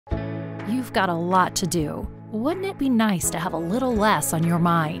You've got a lot to do. Wouldn't it be nice to have a little less on your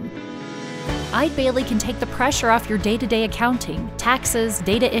mind? Eide Bailly can take the pressure off your day-to-day accounting, taxes,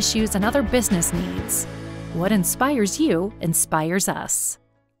 data issues, and other business needs. What inspires you inspires us.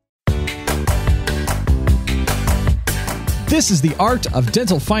 This is the Art of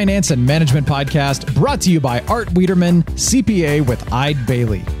Dental Finance and Management podcast, brought to you by Art Wiederman, CPA with Eide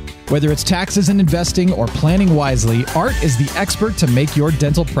Bailly. Whether it's taxes and investing or planning wisely, Art is the expert to make your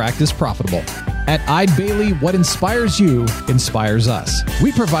dental practice profitable. At Eide Bailly, what inspires you inspires us.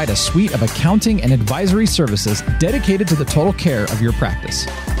 We provide a suite of accounting and advisory services dedicated to the total care of your practice.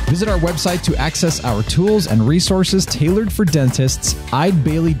 Visit our website to access our tools and resources tailored for dentists,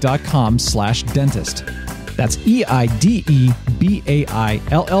 eidebailly.com/dentist. That's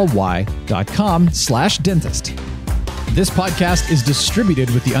EIDEBAILLY.com/dentist. This podcast is distributed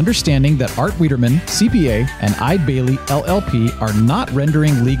with the understanding that Art Wiederman, CPA, and Eide Bailly, LLP are not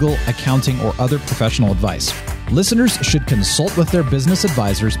rendering legal, accounting, or other professional advice. Listeners should consult with their business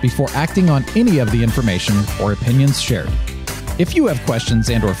advisors before acting on any of the information or opinions shared. If you have questions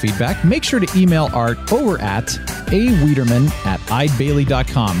and or feedback, make sure to email Art over at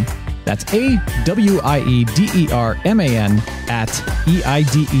awiederman@eidebailly.com. That's AWIEDERMAN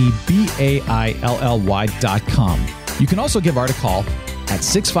 @EIDEBAILLY.com. You can also give Art a call at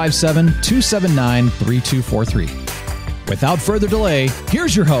 657-279-3243. Without further delay,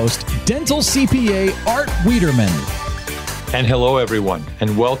 here's your host, Dental CPA Art Wiederman. And hello, everyone,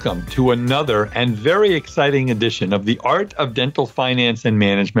 and welcome to another and very exciting edition of the Art of Dental Finance and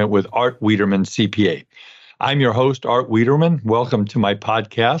Management with Art Wiederman, CPA. I'm your host, Art Wiederman. Welcome to my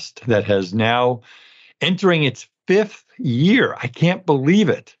podcast that has now entering its 5th year. I can't believe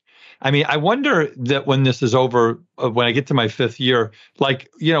it. I mean, I wonder that when this is over, when I get to my 5th year,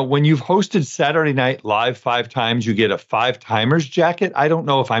 when you've hosted Saturday Night Live 5 times, you get a 5-timers jacket. I don't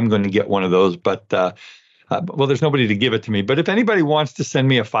know if I'm going to get one of those, but there's nobody to give it to me. But if anybody wants to send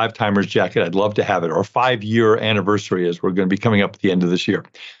me a 5-timers jacket, I'd love to have it, or a 5-year anniversary, as we're going to be coming up at the end of this year.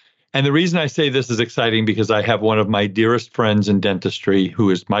 And the reason I say this is exciting because I have one of my dearest friends in dentistry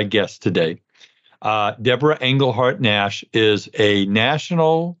who is my guest today. Debra Engelhardt-Nash is a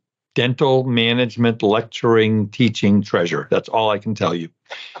national dental management lecturing teaching treasure. That's all I can tell you.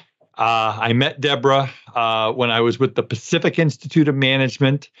 I met Debra when I was with the Pacific Institute of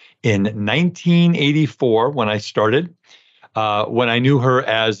Management in 1984 when I started, when I knew her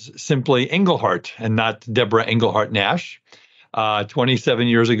as simply Engelhardt and not Debra Engelhardt-Nash. 27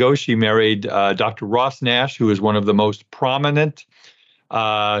 years ago, she married Dr. Ross Nash, who is one of the most prominent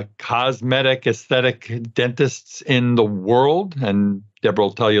cosmetic aesthetic dentists in the world. And Debra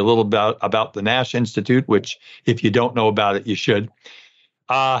will tell you a little about the Nash Institute, which if you don't know about it, you should.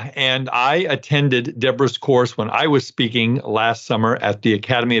 And I attended Debra's course when I was speaking last summer at the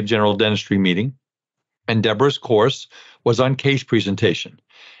Academy of General Dentistry meeting. And Debra's course was on case presentation.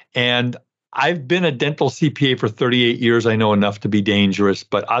 And I've been a dental CPA for 38 years. I know enough to be dangerous,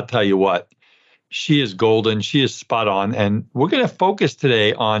 but I'll tell you what, she is golden. She is spot on. And we're going to focus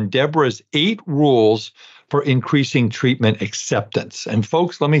today on Debra's 8 rules for increasing treatment acceptance. And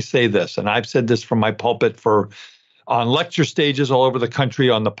folks, let me say this, and I've said this from my pulpit on lecture stages all over the country,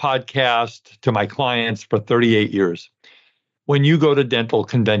 on the podcast, to my clients for 38 years. When you go to dental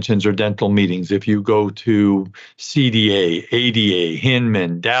conventions or dental meetings, if you go to CDA, ADA,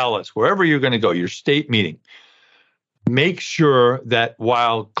 Hinman, Dallas, wherever you're going to go, your state meeting, make sure that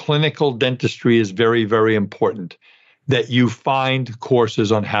while clinical dentistry is very, very important, that you find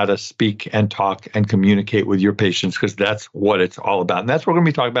courses on how to speak and talk and communicate with your patients, because that's what it's all about. And that's what we're going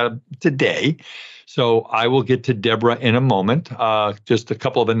to be talking about today. So I will get to Debra in a moment. Just a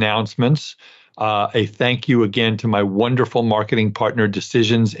couple of announcements. A thank you again to my wonderful marketing partner,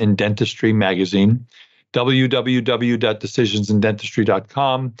 Decisions in Dentistry magazine,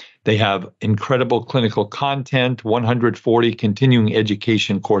 www.decisionsindentistry.com. They have incredible clinical content, 140 continuing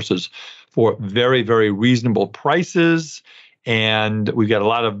education courses for very, very reasonable prices. And we've got a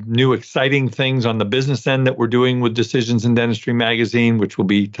lot of new exciting things on the business end that we're doing with Decisions in Dentistry magazine, which we'll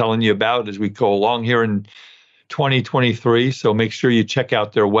be telling you about as we go along here in 2023. So make sure you check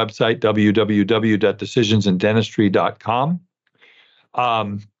out their website, www.decisionsindentistry.com.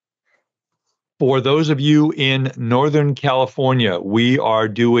 For those of you in Northern California, we are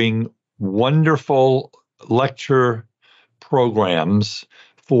doing wonderful lecture programs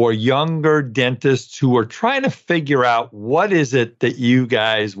for younger dentists who are trying to figure out what is it that you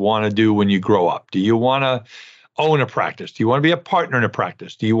guys want to do when you grow up. Do you want to own a practice? Do you want to be a partner in a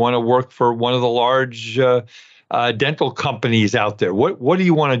practice? Do you want to work for one of the large dental companies out there? What do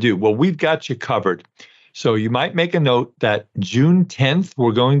you want to do? Well, we've got you covered. So you might make a note that June 10th,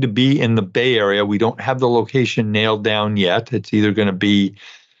 we're going to be in the Bay Area. We don't have the location nailed down yet. It's either going to be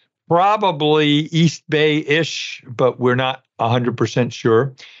probably East Bay-ish, but we're not 100%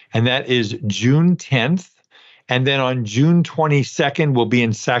 sure. And that is June 10th. And then on June 22nd, we'll be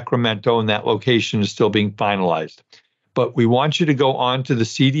in Sacramento, and that location is still being finalized. But we want you to go on to the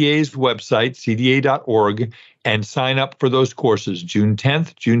CDA's website, cda.org, and sign up for those courses, June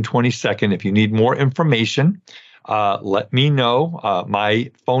 10th, June 22nd. If you need more information, let me know.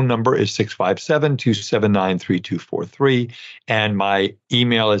 My phone number is 657-279-3243, and my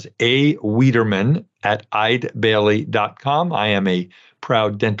email is awiederman@eidebailey.com. I am a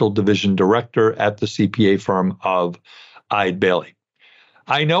proud dental division director at the CPA firm of Eide Bailey.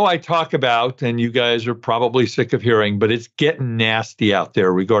 I know I talk about, and you guys are probably sick of hearing, but it's getting nasty out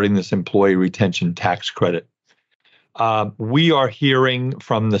there regarding this employee retention tax credit. We are hearing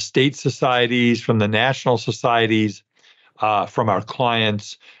from the state societies, from the national societies, from our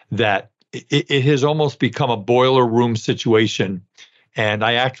clients that it has almost become a boiler room situation. And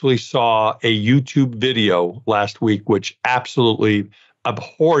I actually saw a YouTube video last week, which absolutely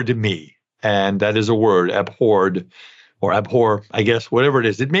abhorred me. And that is a word, abhorred, or abhor, I guess, whatever it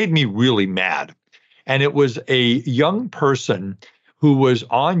is. It made me really mad. And it was a young person who was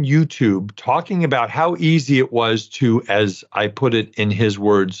on YouTube talking about how easy it was to, as I put it in his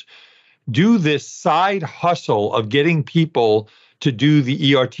words, do this side hustle of getting people to do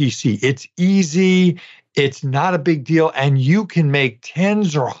the ERTC. It's easy. It's not a big deal. And you can make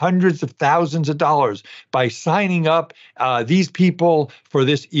tens or hundreds of thousands of dollars by signing up these people for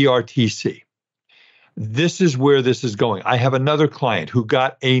this ERTC. This is where this is going. I have another client who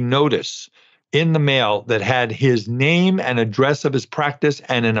got a notice in the mail that had his name and address of his practice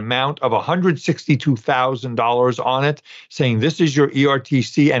and an amount of $162,000 on it, saying this is your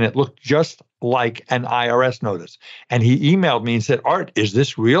ERTC, and it looked just like an IRS notice. And he emailed me and said, Art, is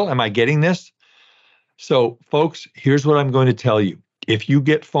this real? Am I getting this? So, folks, here's what I'm going to tell you. If you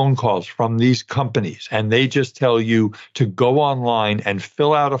get phone calls from these companies and they just tell you to go online and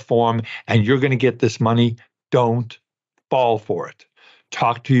fill out a form and you're going to get this money, don't fall for it.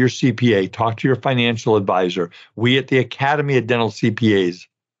 Talk to your CPA, talk to your financial advisor. We at the Academy of Dental CPAs,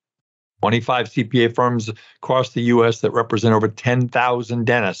 25 CPA firms across the U.S. that represent over 10,000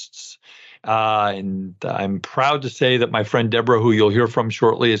 dentists. And I'm proud to say that my friend Debra, who you'll hear from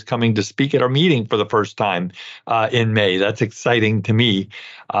shortly, is coming to speak at our meeting for the first time in May. That's exciting to me.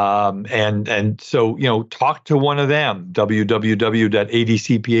 And so, talk to one of them,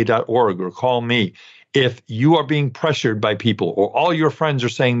 www.adcpa.org, or call me. If you are being pressured by people or all your friends are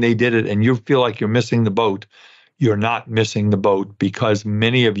saying they did it and you feel like you're missing the boat, you're not missing the boat, because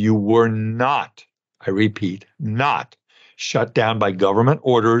many of you were not, I repeat, not shut down by government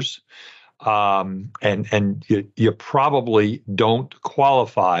orders. And you probably don't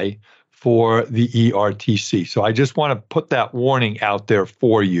qualify for the ERTC. So I just want to put that warning out there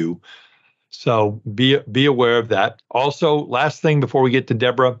for you. So be aware of that. Also, last thing before we get to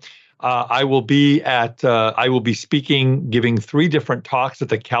Debra, I will be speaking, giving 3 different talks at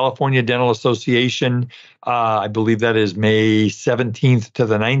the California Dental Association. I believe that is May 17th to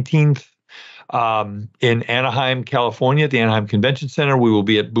the 19th. In Anaheim, California, at the Anaheim Convention Center. We will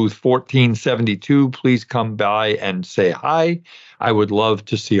be at booth 1472. Please come by and say hi. I would love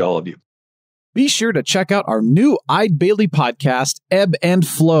to see all of you. Be sure to check out our new Eide Bailey podcast, Ebb and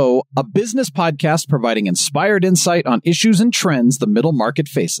Flow, a business podcast providing inspired insight on issues and trends the middle market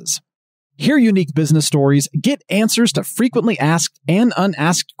faces. Hear unique business stories, get answers to frequently asked and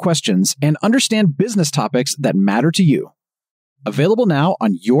unasked questions, and understand business topics that matter to you. Available now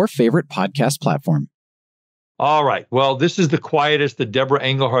on your favorite podcast platform. All right. Well, this is the quietest that Debra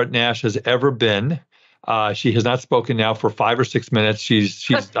Engelhardt-Nash has ever been. She has not spoken now for 5 or 6 minutes. She's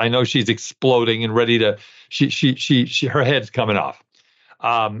I know she's exploding and ready to. Her head's coming off.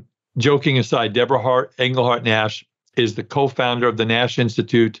 Joking aside, Debra Engelhardt-Nash is the co-founder of the Nash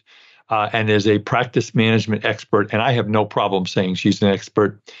Institute and is a practice management expert. And I have no problem saying she's an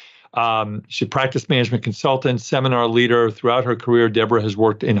expert. She's a practice management consultant, seminar leader. Throughout her career, Debra has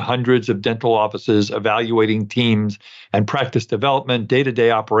worked in hundreds of dental offices, evaluating teams and practice development,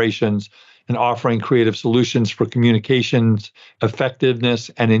 day-to-day operations, and offering creative solutions for communications,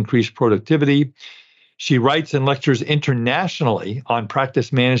 effectiveness, and increased productivity. She writes and lectures internationally on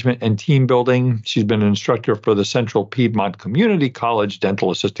practice management and team building. She's been an instructor for the Central Piedmont Community College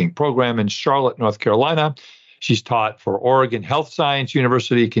Dental Assisting Program in Charlotte, North Carolina. She's taught for Oregon Health Science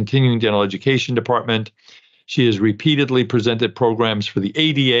University, Continuing Dental Education Department. She has repeatedly presented programs for the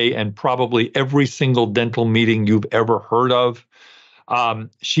ADA and probably every single dental meeting you've ever heard of.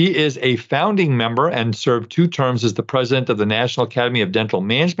 She is a founding member and served 2 terms as the president of the National Academy of Dental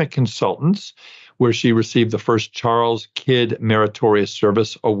Management Consultants, where she received the first Charles Kidd Meritorious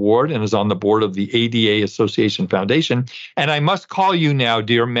Service Award and is on the board of the ADA Association Foundation. And I must call you now,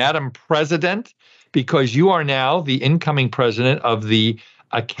 dear Madam President, because you are now the incoming president of the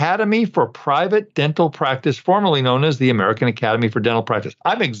Academy for Private Dental Practice, formerly known as the American Academy for Dental Practice.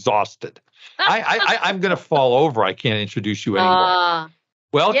 I'm exhausted. I'm going to fall over. I can't introduce you anymore.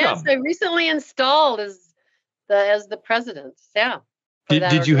 Welcome. Yes, I recently installed as the president. Yeah.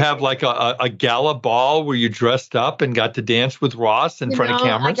 Did you have like a gala ball where you dressed up and got to dance with Ross in front of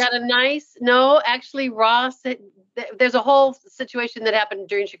cameras? I got actually Ross, there's a whole situation that happened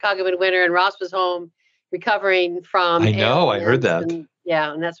during Chicago in winter, and Ross was home recovering from. I know, I heard that. And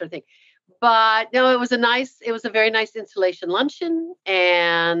that sort of thing. But no, it was a very nice installation luncheon,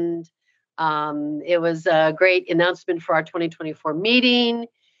 and it was a great announcement for our 2024 meeting.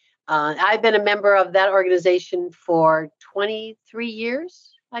 I've been a member of that organization for 23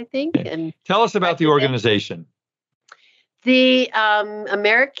 years, I think. And tell us about the organization. The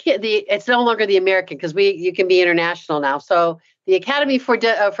it's no longer the American, because you can be international now. So the Academy for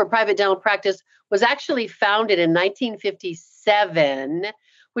Private Dental Practice was actually founded in 1957,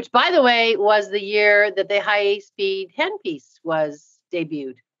 which, by the way, was the year that the high-speed handpiece was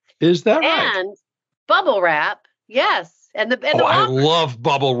debuted. Is that right? And bubble wrap, yes. I love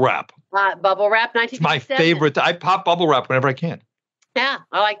bubble wrap. Bubble wrap, 1957. It's my favorite. I pop bubble wrap whenever I can. Yeah,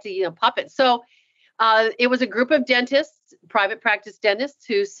 I like to pop it. So it was a group of dentists, private practice dentists,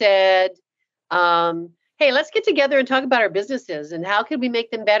 who said, hey, let's get together and talk about our businesses and how can we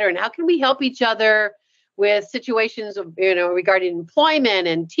make them better and how can we help each other with situations of, regarding employment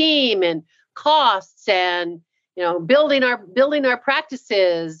and team and costs and, building our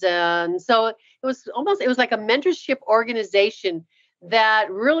practices. And so it was like a mentorship organization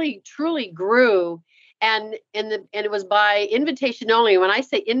that really truly grew. And it was by invitation only. When I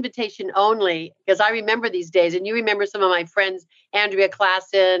say invitation only, because I remember these days, and you remember some of my friends, Andrea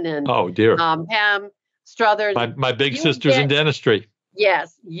Klassen and Pam Struthers. My big sisters in dentistry.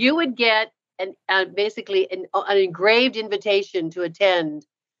 Yes, you would get basically an engraved invitation to attend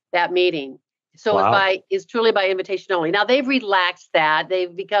that meeting. So it's truly by invitation only. Now they've relaxed that.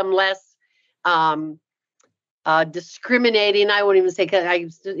 They've become less discriminating. I won't even say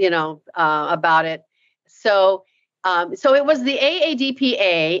about it. So it was the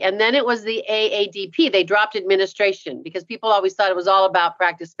AADPA, and then it was the AADP. They dropped administration because people always thought it was all about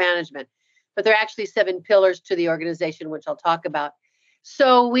practice management. But there are actually 7 pillars to the organization, which I'll talk about.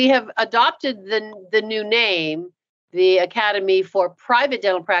 So we have adopted the new name, the Academy for Private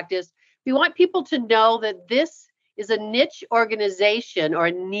Dental Practice. We want people to know that this is a niche organization, or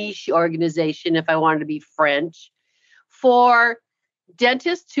a niche organization, if I wanted to be French, for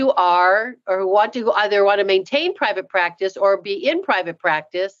dentists who want to maintain private practice or be in private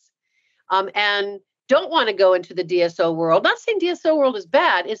practice, and don't want to go into the DSO world. Not saying DSO world is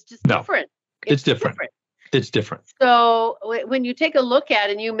bad. It's just different. It's different. It's different. So when you take a look at,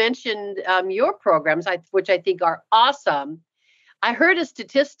 and you mentioned your programs, which I think are awesome. I heard a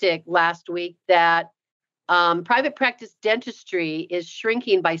statistic last week that private practice dentistry is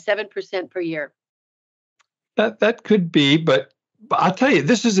shrinking by 7% per year. That could be, but I'll tell you,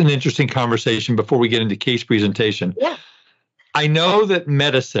 this is an interesting conversation before we get into case presentation. Yeah. I know that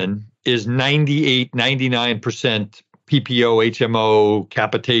medicine is 98, 99% PPO, HMO,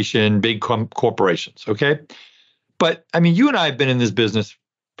 capitation, big corporations, okay? But, I mean, you and I have been in this business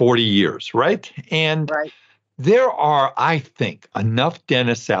 40 years, right? And there are, I think, enough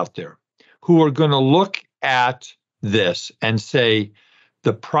dentists out there who are going to look at this and say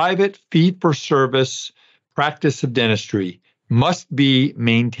the private fee-for-service practice of dentistry must be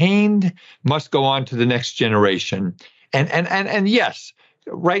maintained, must go on to the next generation. And yes,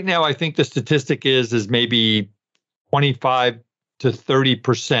 right now I think the statistic is maybe 25 to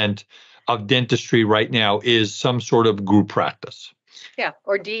 30% of dentistry right now is some sort of group practice. Yeah,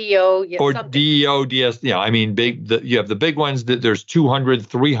 or DEO. Or something. DEO, DS. Yeah, I mean, you have the big ones that there's 200,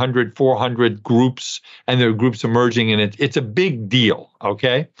 300, 400 groups, and there are groups emerging, and it's a big deal,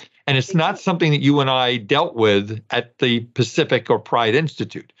 okay? And it's not something that you and I dealt with at the Pacific or Pride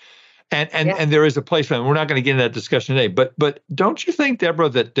Institute. And there is a place for it. We're not going to get into that discussion today. But don't you think, Debra,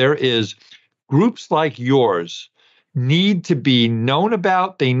 that there is groups like yours need to be known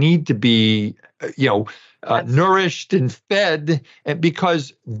about? They need to be, nourished and fed, and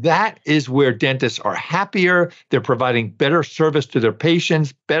because that is where dentists are happier. They're providing better service to their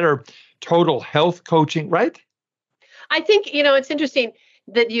patients, better total health coaching, right? I think, it's interesting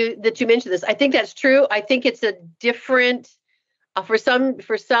that you mentioned this. I think that's true. I think it's a different For some,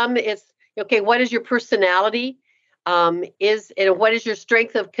 it's okay. What is your personality? What is your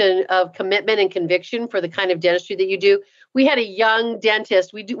strength of commitment and conviction for the kind of dentistry that you do? We had a young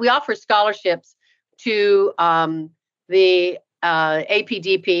dentist. We offer scholarships to the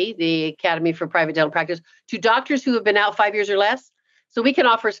APDP, the Academy for Private Dental Practice, to doctors who have been out 5 years or less. So we can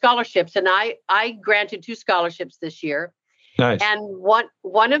offer scholarships, and I granted 2 scholarships this year. Nice. And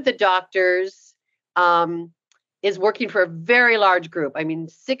one of the doctors is working for a very large group. I mean,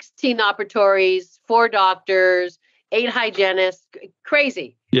 16 operatories, 4 doctors, 8 hygienists,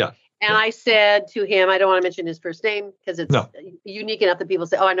 crazy. Yeah. And I said to him, I don't want to mention his first name because it's unique enough that people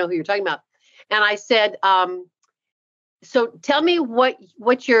say, oh, I know who you're talking about. And I said, so tell me what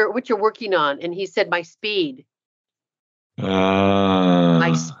you're working on. And he said, my speed.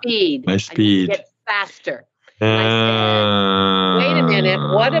 My speed. My speed. I need to get faster. And I said, wait a minute.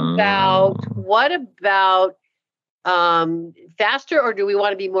 What about faster, or do we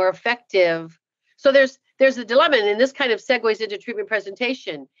want to be more effective? So there's a dilemma, and this kind of segues into treatment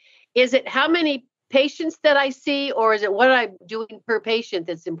presentation. Is it how many patients that I see, or is it what I'm doing per patient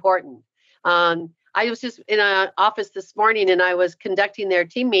that's important? I was just in an office this morning, and I was conducting their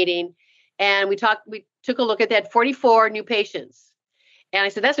team meeting, and we took a look at that 44 new patients. And I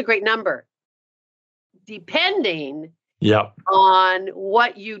said, that's a great number, depending on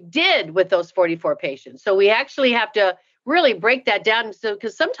what you did with those 44 patients. So we actually have to really break that down. So,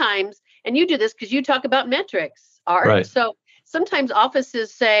 because sometimes, and you do this because you talk about metrics, Art. Right. So sometimes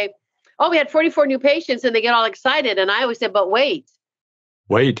offices say, oh, we had 44 new patients, and they get all excited. And I always say, but wait.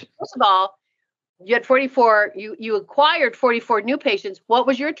 First of all, you had 44, you acquired 44 new patients. What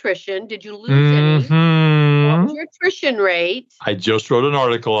was your attrition? Did you lose any? What was your attrition rate? I just wrote an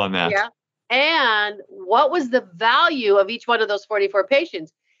article on that. Yeah. And what was the value of each one of those 44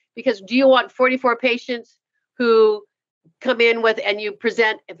 patients? Because do you want 44 patients who come in with, and you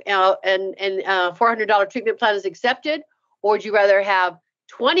present and $400 treatment plan is accepted? Or would you rather have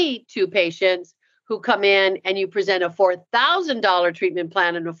 22 patients who come in and you present a $4,000 treatment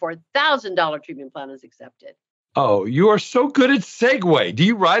plan, and a $4,000 treatment plan is accepted? Oh, you are so good at segue. Do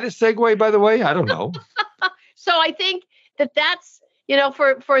you ride a Segway, by the way? I don't know. So I think that's,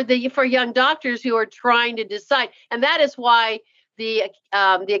 for young doctors who are trying to decide, and that is why the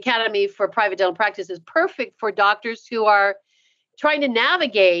Academy for Private Dental Practice is perfect for doctors who are trying to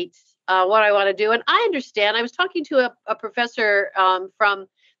navigate what I want to do. And I understand. I was talking to a professor from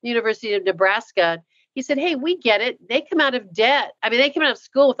the University of Nebraska. He said, hey, we get it. They come out of debt. I mean, they come out of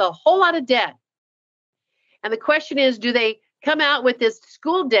school with a whole lot of debt. And the question is, do they come out with this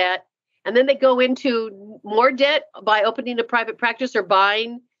school debt and then they go into more debt by opening a private practice or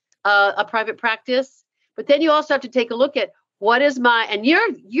buying a private practice? But then you also have to take a look at what is and you're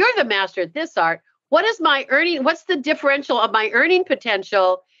the master at this, Art. What is my earning? What's the differential of my earning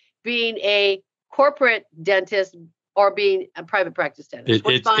potential being a corporate dentist or being a private practice dentist?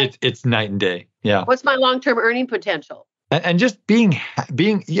 It's night and day. Yeah. What's my long-term earning potential? And just being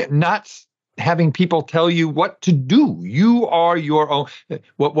not having people tell you what to do. You are your own.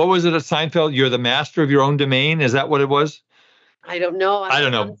 What was it at Seinfeld? You're the master of your own domain. Is that what it was? I don't know. I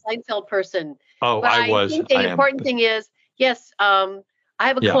don't know. I'm a Seinfeld person. Oh, but I was. I think the important thing is, yes, I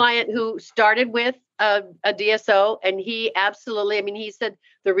have a client who started with a DSO, and he absolutely, I mean, he said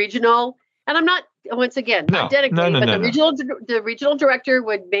the regional, and I'm not, once again, not dedicated, but the regional director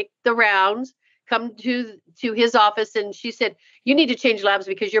would make the rounds, come to his office, and she said, you need to change labs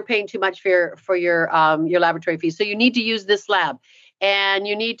because you're paying too much for your laboratory fees. So you need to use this lab, and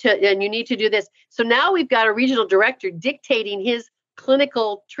you need to do this. So now we've got a regional director dictating his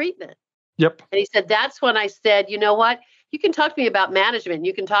clinical treatment. Yep. And he said, that's when I said, you know what? You can talk to me about management.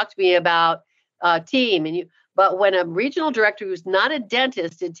 You can talk to me about team. But when a regional director who's not a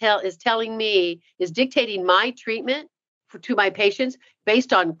dentist is dictating my treatment to my patients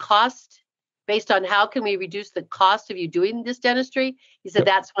based on cost, based on how can we reduce the cost of you doing this dentistry, he said,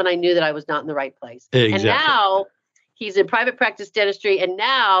 that's when I knew that I was not in the right place. Exactly. And now he's in private practice dentistry, and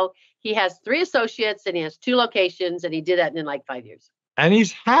now he has 3 associates and he has 2 locations, and he did that in like 5 years. And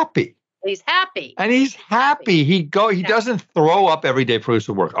he's happy. He's happy. And he's happy. He doesn't throw up every day for his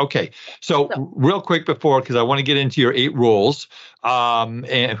work. Okay. So real quick because I want to get into your 8 rules.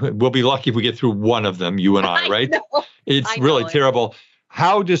 And we'll be lucky if we get through one of them, you and I, right? It's really terrible.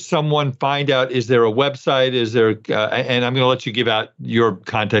 How does someone find out? Is there a website? Is there, and I'm going to let you give out your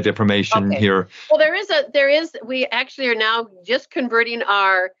contact information here. Well, we actually are now just converting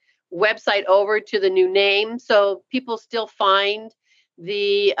our website over to the new name. So people still find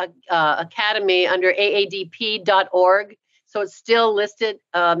the Academy under aadp.org. So it's still listed,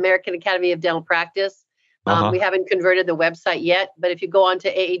 American Academy of Dental Practice. We haven't converted the website yet, but if you go on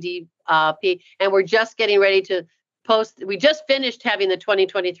to AADP, and we're just getting ready to post, we just finished having the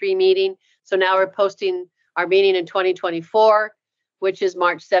 2023 meeting. So now we're posting our meeting in 2024, which is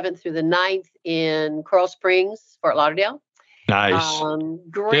March 7th through the 9th in Coral Springs, Fort Lauderdale. Nice.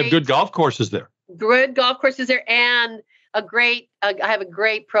 Great. They have good golf courses there. Good golf courses there, and I have a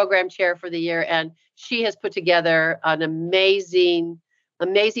great program chair for the year, and she has put together an amazing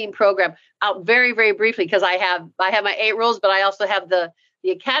program. Out very, very briefly, because I have my 8 rules, but I also have the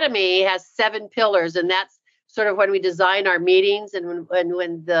Academy has 7 pillars, and that's sort of when we design our meetings, and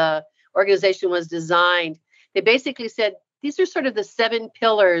when the organization was designed, they basically said these are sort of the 7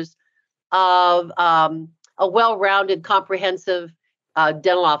 pillars of a well-rounded, comprehensive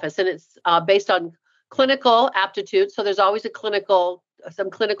dental office, and it's based on clinical aptitude. So there's always some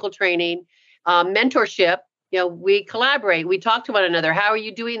clinical training, mentorship. We collaborate. We talk to one another. How are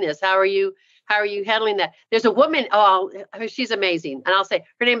you doing this? How are you handling that? There's a woman. Oh, she's amazing. And I'll say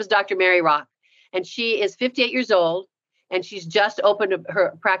her name is Dr. Mary Rock, and she is 58 years old, and she's just opened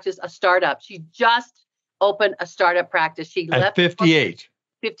her practice, a startup. She just opened a startup practice. She left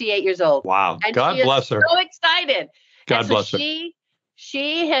 58 years old. Wow. And God bless her. So excited. God bless her.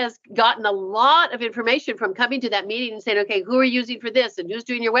 She has gotten a lot of information from coming to that meeting and saying, okay, who are you using for this, and who's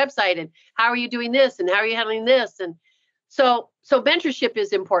doing your website, and how are you doing this, and how are you handling this? And so mentorship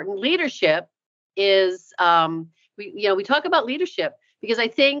is important. Leadership is, we talk about leadership because I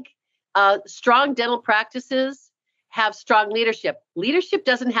think strong dental practices have strong leadership. Leadership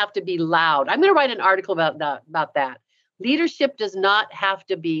doesn't have to be loud. I'm going to write an article about that. Leadership does not have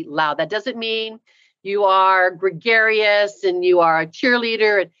to be loud. That doesn't mean you are gregarious and you are a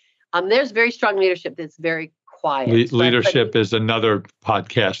cheerleader. There's very strong leadership that's very quiet. Leadership is another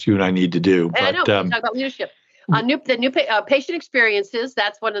podcast you and I need to do. But, I know, we talk about leadership. Patient experiences,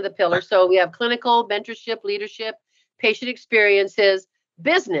 that's one of the pillars. So we have clinical, mentorship, leadership, patient experiences,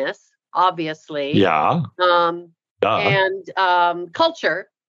 business, obviously. Yeah. And culture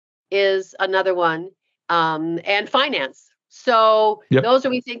is another one, and finance. So those are,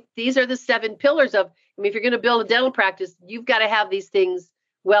 we think these are the 7 pillars of, if you're going to build a dental practice, you've got to have these things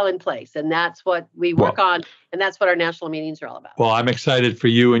well in place. And that's what we work on. And that's what our national meetings are all about. Well, I'm excited for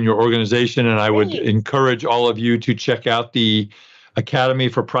you and your organization. And I would encourage all of you to check out the Academy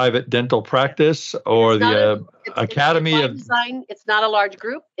for Private Dental Practice, or the Academy of Design. It's not a large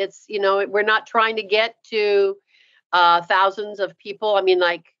group. It's, we're not trying to get to thousands of people. I mean,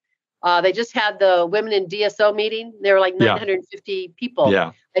 they just had the Women in DSO meeting. There were like 950 people.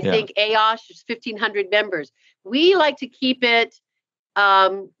 Yeah. I think AOSH is 1,500 members. We like to keep it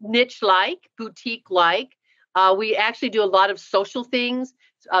niche-like, boutique-like. We actually do a lot of social things.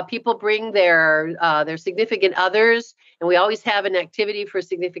 People bring their significant others, and we always have an activity for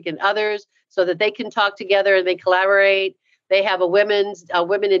significant others so that they can talk together and they collaborate. They have a women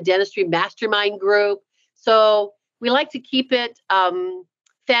in dentistry mastermind group. So we like to keep it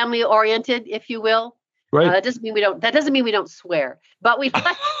family oriented, if you will. Right. That doesn't mean we don't swear, but we.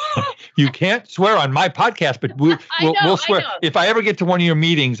 You can't swear on my podcast, but we'll swear. If I ever get to one of your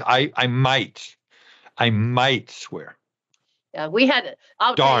meetings, I might swear. Yeah, we had.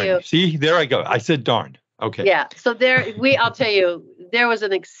 I'll darn. tell you. See, there I go. I said darn. Okay. Yeah. So I'll tell you, there was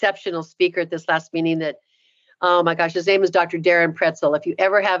an exceptional speaker at this last meeting that, oh my gosh, his name is Dr. Darren Pretzel. If you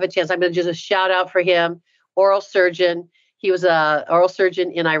ever have a chance, I'm going to just a shout out for him. Oral surgeon. He was a oral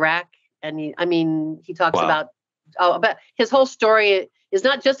surgeon in Iraq, and he talks about his whole story is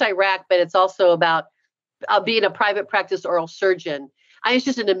not just Iraq, but it's also about being a private practice oral surgeon. It's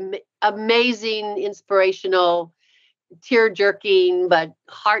just an amazing, inspirational, tear-jerking, but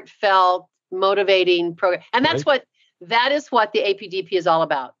heartfelt, motivating program. And that is what the APDP is all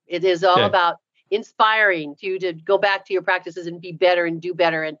about. It is all about inspiring you to go back to your practices and be better and do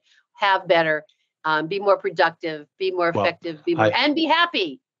better and have better. Be more productive, be more effective, and be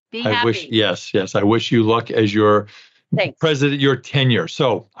happy. Be happy. Yes. I wish you luck as your president, your tenure.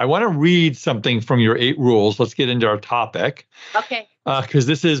 So I want to read something from your 8 rules. Let's get into our topic. Okay. Because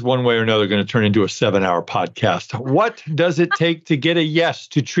this is one way or another going to turn into a 7-hour podcast. What does it take to get a yes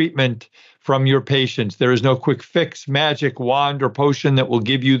to treatment from your patients? There is no quick fix, magic wand, or potion that will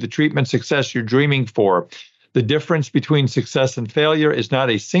give you the treatment success you're dreaming for. The difference between success and failure is not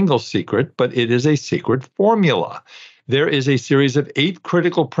a single secret, but it is a secret formula. There is a series of 8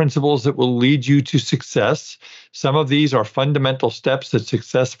 critical principles that will lead you to success. Some of these are fundamental steps that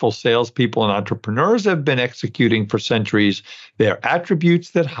successful salespeople and entrepreneurs have been executing for centuries. They are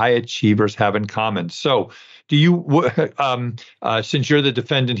attributes that high achievers have in common. So, do you, since you're the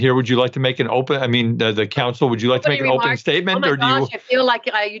defendant here, would you like to make an the counsel, would you like to make an opening statement? Oh my gosh, I feel like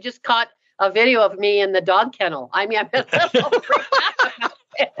you just caught a video of me in the dog kennel. I mean, I'm so freaked out about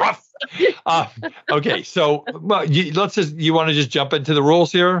this. Rough. Okay, so you want to just jump into the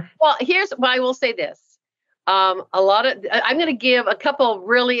rules here? Well, here's what I will say this. I'm going to give a couple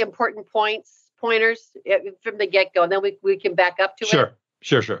really important pointers from the get-go, and then we can back up to it.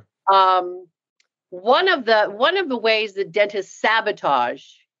 Sure. One of the ways that dentists sabotage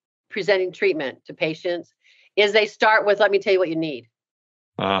presenting treatment to patients is they start with, let me tell you what you need.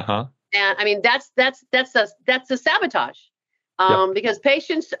 Uh-huh. And I mean, that's a sabotage. Because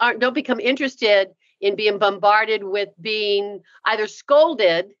patients don't become interested in being bombarded with being either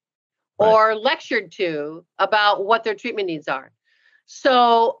scolded or lectured to about what their treatment needs are.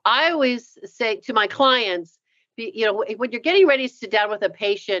 So I always say to my clients, when you're getting ready to sit down with a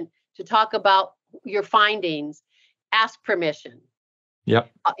patient to talk about your findings, ask permission. Yep.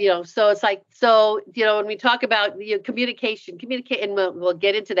 So it's like, when we talk about communicate, and we'll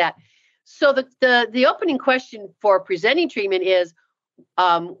get into that. So the opening question for presenting treatment is,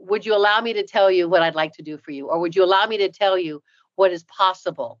 would you allow me to tell you what I'd like to do for you? Or would you allow me to tell you what is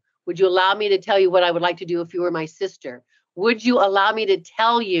possible? Would you allow me to tell you what I would like to do if you were my sister? Would you allow me to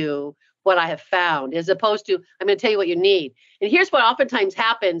tell you what I have found, as opposed to, I'm going to tell you what you need? And here's what oftentimes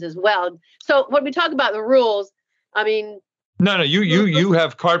happens as well. So when we talk about the rules, I mean, no, you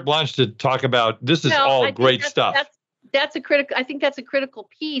have carte blanche to talk about. This is all great stuff. I think that's a critical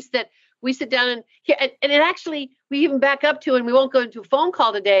piece that we sit down and hear, and it actually, we even back up to, and we won't go into a phone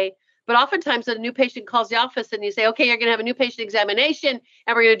call today, but oftentimes when a new patient calls the office and you say, okay, you're going to have a new patient examination,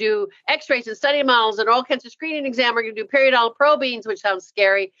 and we're going to do x-rays and study models and all kinds of screening exam. We're going to do periodontal probings, which sounds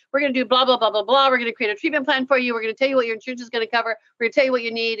scary. We're going to do blah, blah, blah, blah, blah. We're going to create a treatment plan for you. We're going to tell you what your insurance is going to cover. We're going to tell you what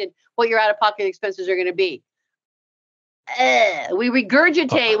you need and what your out-of-pocket expenses are going to be. We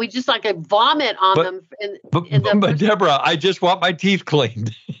regurgitate. We just like a vomit on them. But Debra, I just want my teeth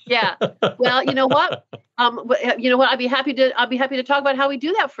cleaned. Yeah. Well, you know what? I'd be happy to talk about how we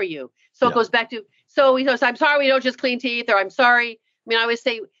do that for you. So it goes back to, so I'm sorry we don't just clean teeth, or I'm sorry. I mean, I always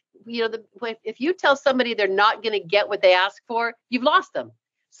say, if you tell somebody they're not going to get what they ask for, you've lost them.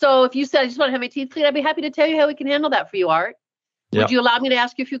 So if you said, I just want to have my teeth cleaned, I'd be happy to tell you how we can handle that for you, Art. Would you allow me to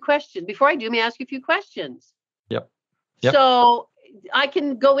ask you a few questions? Before I do, may I ask you a few questions? Yep. So I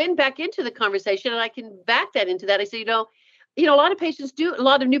can go back into the conversation, and I can back that into that. I say, a lot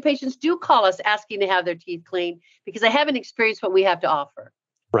of new patients do call us asking to have their teeth cleaned because they haven't experienced what we have to offer.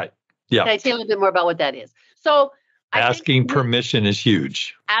 Right. Yeah. Can I tell you a little bit more about what that is? So asking permission is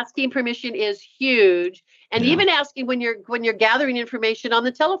huge. Asking permission is huge. And even asking when you're gathering information on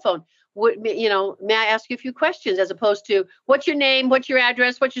the telephone, may I ask you a few questions, as opposed to, what's your name? What's your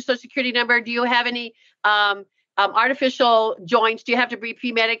address? What's your social security number? Do you have any, artificial joints? Do you have to be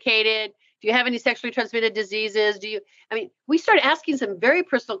pre-medicated? Do you have any sexually transmitted diseases? We start asking some very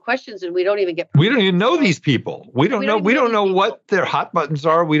personal questions, and we don't even know these people. We don't know what their hot buttons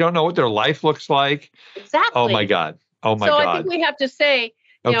are. We don't know what their life looks like. Exactly. Oh my God. So I think we have to say,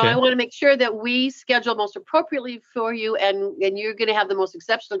 I want to make sure that we schedule most appropriately for you, and you're going to have the most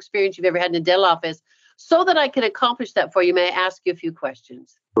exceptional experience you've ever had in a dental office. So that I can accomplish that for you, may I ask you a few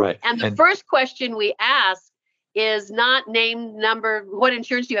questions? Right. And the first question we ask is not name, number, what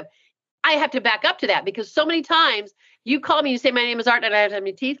insurance do you have? I have to back up to that, because so many times you call me, you say, my name is Art and I have to have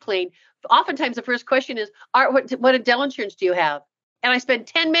my teeth cleaned. Oftentimes the first question is, Art, what dental insurance do you have? And I spend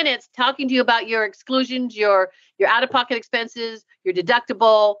 10 minutes talking to you about your exclusions, your out-of-pocket expenses, your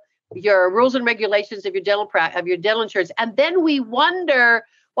deductible, your rules and regulations of your dental insurance. And then we wonder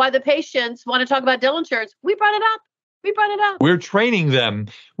why the patients want to talk about dental insurance. We brought it up. We're training them.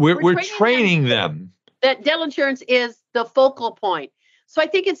 We're training them. That dental insurance is the focal point. So I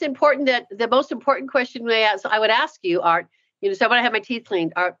think it's important that the most important question I would ask you, Art, so I want to have my teeth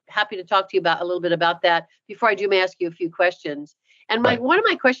cleaned. Art, happy to talk to you about a little bit about that. Before I do, may I ask you a few questions? And one of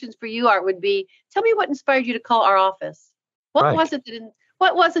my questions for you, Art, would be, tell me what inspired you to call our office. What was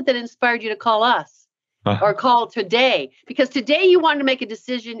it that inspired you to call us? Or call today? Because today you want to make a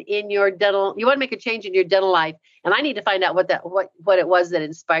decision in your dental, you want to make a change in your dental life, and I need to find out what it was that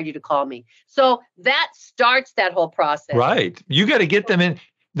inspired you to call me. So that starts that whole process. Right. You got to get them in.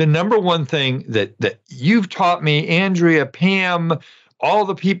 The number one thing that you've taught me, Andrea, Pam, all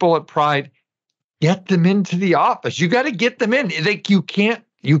the people at Pride, get them into the office. You got to get them in.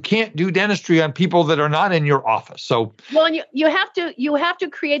 You can't do dentistry on people that are not in your office. So you have to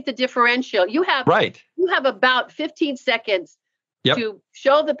create the differential. You have about 15 seconds to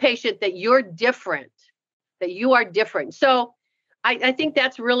show the patient that you're different, that you are different. So I think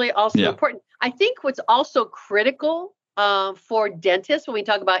that's really also important. I think what's also critical for dentists when we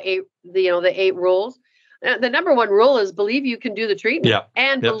talk about the 8 rules, The number one rule is believe you can do the treatment. Yeah.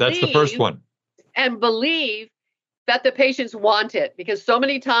 And Yep, that's the first one. And believe that the patients want it, because so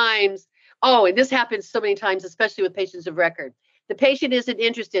many times, and this happens so many times, especially with patients of record. The patient isn't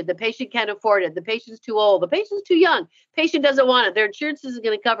interested. The patient can't afford it. The patient's too old. The patient's too young. Patient doesn't want it. Their insurance isn't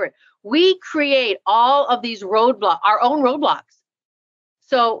going to cover it. We create all of these roadblocks, our own roadblocks.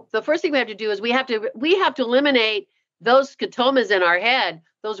 So the first thing we have to do is we have to eliminate those scotomas in our head,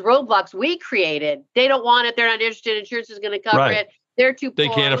 those roadblocks we created. They don't want it. They're not interested. Insurance is going to cover it. They're too poor. They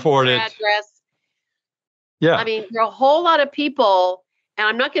can't afford it. Address. Yeah. I mean, there are a whole lot of people, and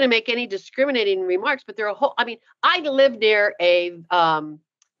I'm not going to make any discriminating remarks, but I live near a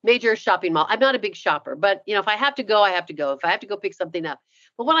major shopping mall. I'm not a big shopper, but if I have to go, I have to go. If I have to go pick something up.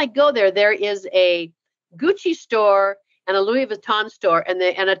 But when I go there, there is a Gucci store and a Louis Vuitton store and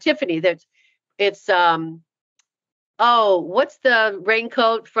a Tiffany. What's the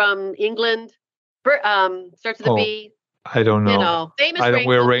raincoat from England? Starts with a B. I don't know. Famous. I don't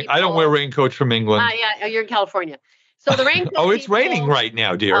wear raincoats from England. Yeah, you're in California. So the raincoat. It's raining right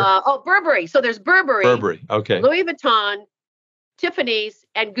now, dear. Burberry. So there's Burberry. Okay. Louis Vuitton, Tiffany's,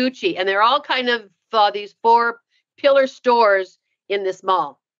 and Gucci, and they're all kind of these 4 pillar stores in this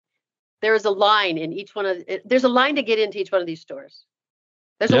mall. There is a line in each one of. There's a line to get into each one of these stores.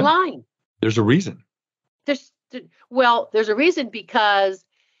 There's a line. There's a reason. There's a reason, because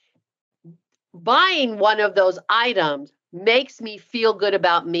buying one of those items makes me feel good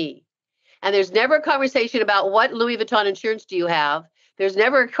about me. And there's never a conversation about what Louis Vuitton insurance do you have. There's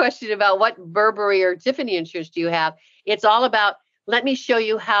never a question about what Burberry or Tiffany insurance do you have. It's all about, let me show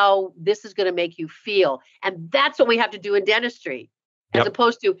you how this is going to make you feel. And that's what we have to do in dentistry, as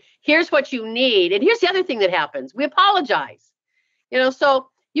opposed to, here's what you need. And here's the other thing that happens. We apologize. So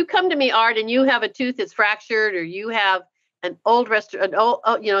you come to me, Art, and you have a tooth that's fractured, or you have an old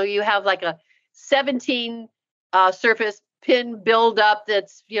you have like a 17 surface pin buildup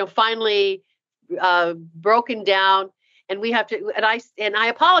that's finally broken down, and we have to. And I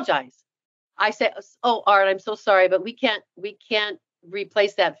apologize. I say, "Oh, Art, I'm so sorry, but we can't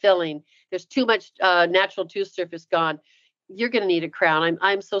replace that filling. There's too much natural tooth surface gone. You're going to need a crown.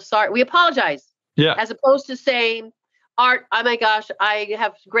 I'm so sorry." We apologize. Yeah. As opposed to saying, "Art, oh my gosh, I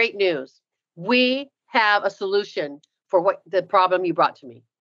have great news. We have a solution for what the problem you brought to me."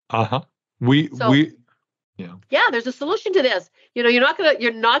 There's a solution to this. You're not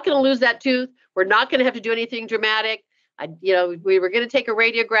gonna lose that tooth. We're not gonna have to do anything dramatic. We were gonna take a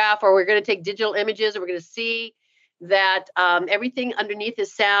radiograph, or we're gonna take digital images, and we're gonna see that everything underneath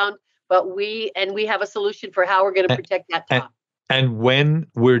is sound. But we have a solution for how we're gonna protect that top. And when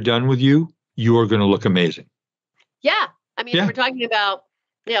we're done with you, you are gonna look amazing. Yeah, we're talking about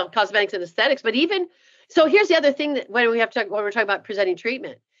cosmetics and aesthetics, but even so, here's the other thing that when we're talking about presenting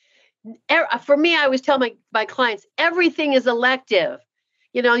treatment. For me, I always tell my clients, everything is elective.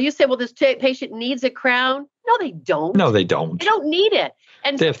 You say, well, this patient needs a crown. No, they don't. No, they don't. They don't need it.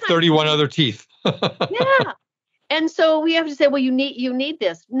 And they have 31 other teeth. Yeah. And so we have to say, well, you need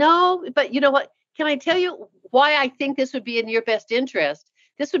this. No, but you know what? Can I tell you why I think this would be in your best interest?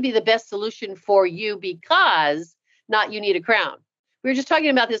 This would be the best solution for you, because not you need a crown. We were just talking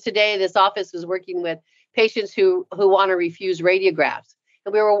about this today. This office was working with patients who want to refuse radiographs.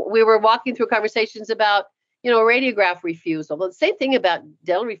 And we were walking through conversations about, radiograph refusal. Well, the same thing about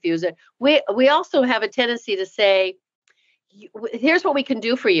dental refusal. We also have a tendency to say, here's what we can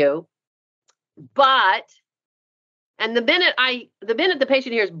do for you, but, and the minute the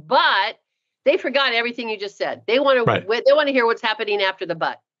patient hears but, they forgot everything you just said. They want to hear what's happening after the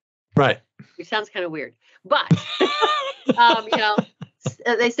but. Right. Which sounds kind of weird, but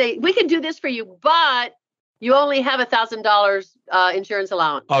they say, we can do this for you, but you only have $1,000 insurance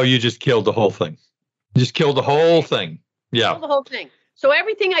allowance. Oh, you just killed the whole thing. You just killed the whole thing. Yeah. Killed the whole thing. So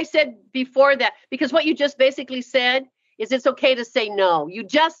everything I said before that, because what you just basically said is it's okay to say no. You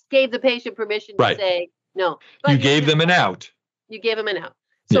just gave the patient permission to say no. But you gave them an out. You gave them an out.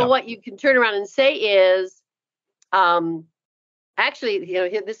 So what you can turn around and say is, actually,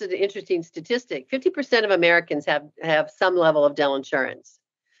 this is an interesting statistic. 50% of Americans have some level of dental insurance.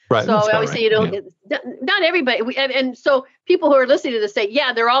 Right. So I always say, not everybody. And so people who are listening to this say,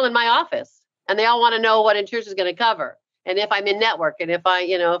 yeah, they're all in my office, and they all want to know what insurance is going to cover, and if I'm in network, and if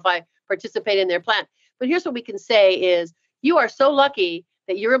I participate in their plan. But here's what we can say is, you are so lucky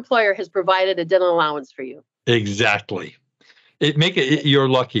that your employer has provided a dental allowance for you. Exactly. You're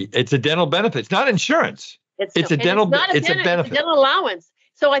lucky. It's a dental benefit. It's not insurance. It's a benefit. It's a dental allowance.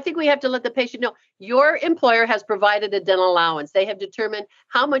 So I think we have to let the patient know your employer has provided a dental allowance. They have determined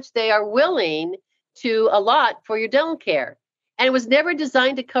how much they are willing to allot for your dental care. And it was never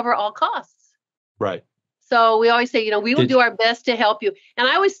designed to cover all costs. Right. So we always say, we will do our best to help you. And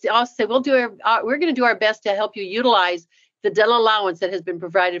I always also say, we're going to do our best to help you utilize the dental allowance that has been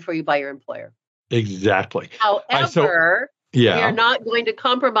provided for you by your employer. Exactly. However, we are not going to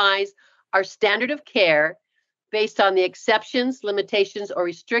compromise our standard of care based on the exceptions, limitations, or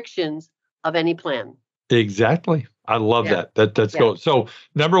restrictions of any plan. Exactly. I love that. That's cool. So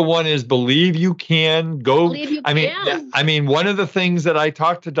number one is believe you can go. Believe you can. I mean, one of the things that I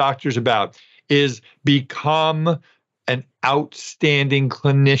talk to doctors about is become an outstanding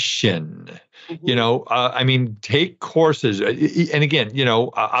clinician. Mm-hmm. Take courses. And again,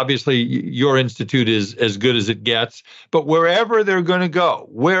 obviously your institute is as good as it gets, but wherever they're going to go,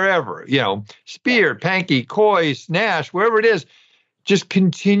 Spear, Pankey, Coyce, Nash, wherever it is, just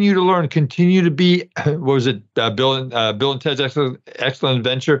continue to learn, continue to be, Bill and Ted's excellent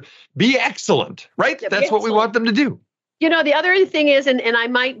adventure. Be excellent, right? Yeah, that's what we want them to do. The other thing is, and I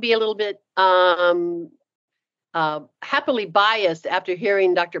might be a little bit happily biased after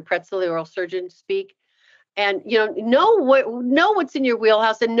hearing Dr. Pretzel, the oral surgeon, speak, and know what's in your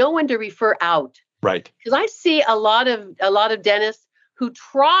wheelhouse and know when to refer out. Right. Because I see a lot of dentists who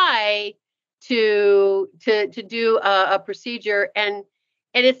try to do a procedure and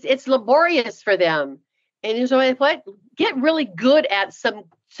it's laborious for them. And so what? Get really good at some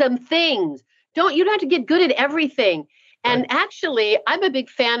things. You don't have to get good at everything. And actually, I'm a big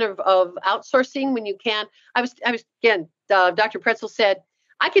fan of outsourcing when you can. I was again, Dr. Pretzel said,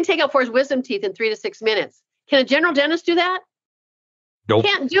 I can take out 4 wisdom teeth in 3 to 6 minutes. Can a general dentist do that? Nope.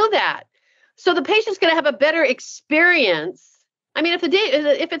 Can't do that. So the patient's going to have a better experience. I mean, if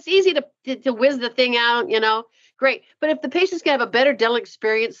it's easy to whiz the thing out, great. But if the patient's going to have a better dental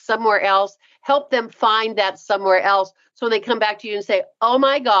experience somewhere else, help them find that somewhere else. So when they come back to you and say, oh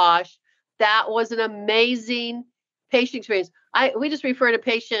my gosh, that was an amazing patient experience. We just referred a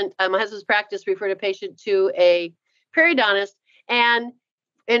patient, my husband's practice referred a patient to a periodontist, and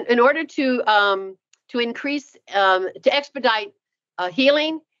in order to increase, to expedite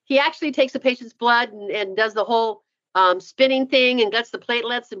healing, he actually takes the patient's blood and does the whole spinning thing and gets the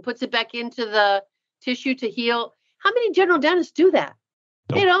platelets and puts it back into the tissue to heal. How many general dentists do that?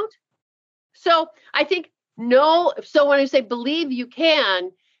 Nope. They don't. So I think so when I say believe you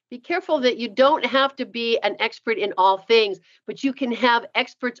can, be careful that you don't have to be an expert in all things, but you can have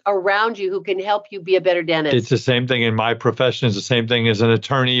experts around you who can help you be a better dentist. It's the same thing in my profession. It's the same thing as an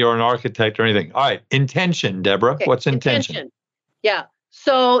attorney or an architect or anything. All right. Intention, Debra. Okay. What's intention? Yeah.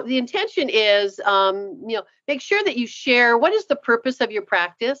 So the intention is, make sure that you share what is the purpose of your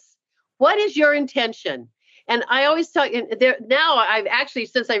practice? What is your intention? And I always tell you now I've actually,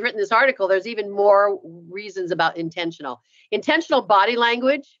 since I've written this article, there's even more reasons about intentional. Intentional body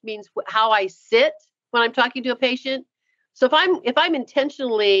language means how I sit when I'm talking to a patient. So if I'm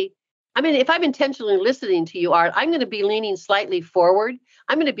intentionally listening to you, Art, I'm going to be leaning slightly forward.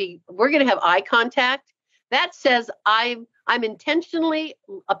 We're going to have eye contact. That says I'm intentionally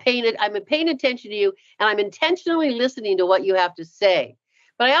paying attention to you, and I'm intentionally listening to what you have to say.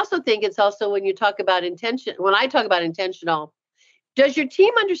 But I also think it's also when I talk about intentional, does your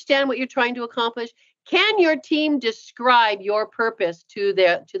team understand what you're trying to accomplish? Can your team describe your purpose to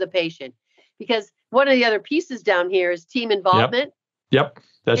the patient? Because one of the other pieces down here is team involvement. Yep.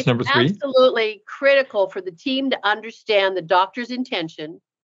 That's number 3. Absolutely critical for the team to understand the doctor's intention,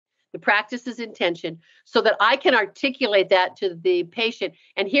 the practice's intention, so that I can articulate that to the patient.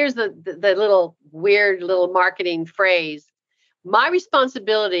 And here's the little weird little marketing phrase. My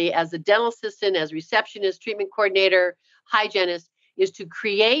responsibility as a dental assistant, as receptionist, treatment coordinator, hygienist, is to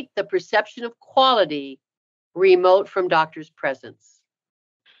create the perception of quality remote from doctor's presence.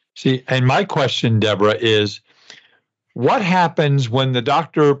 See, and my question, Debra, is what happens when the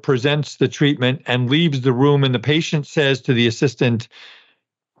doctor presents the treatment and leaves the room and the patient says to the assistant,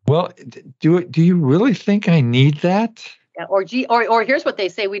 well, do you really think I need that? Yeah, or here's what they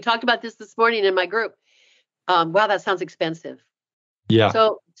say. We talked about this morning in my group. Wow, that sounds expensive. Yeah.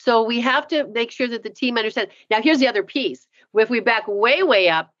 So we have to make sure that the team understands. Now, here's the other piece. If we back way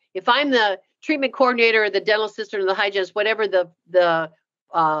up, if I'm the treatment coordinator or the dental assistant or the hygienist, whatever the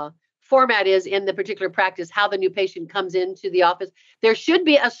format is in the particular practice, how the new patient comes into the office, there should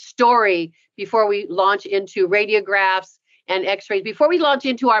be a story before we launch into radiographs and x-rays. Before we launch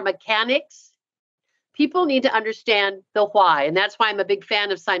into our mechanics, people need to understand the why. And that's why I'm a big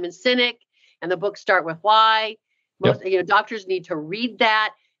fan of Simon Sinek and the book Start With Why. Doctors need to read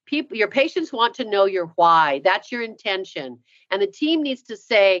that. Your patients want to know your why. That's your intention. And the team needs to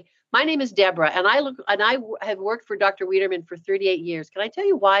say, my name is Debra, and I have worked for Dr. Wiederman for 38 years. Can I tell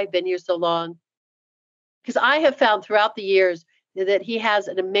you why I've been here so long? Because I have found throughout the years that he has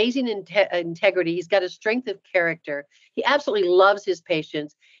an amazing integrity. He's got a strength of character. He absolutely loves his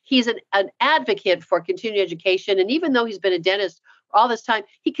patients. He's an advocate for continuing education. And even though he's been a dentist all this time,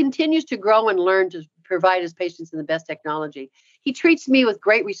 he continues to grow and learn to provide his patients in the best technology. He treats me with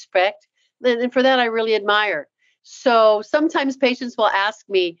great respect. And for that, I really admire. So sometimes patients will ask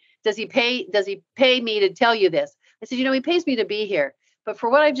me, does he pay me to tell you this? I said, he pays me to be here. But for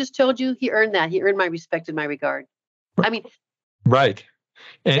what I've just told you, he earned that. He earned my respect and my regard. I mean, right.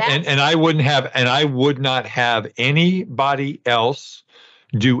 And I would not have anybody else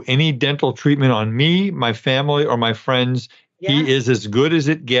do any dental treatment on me, my family, or my friends. Yeah. He is as good as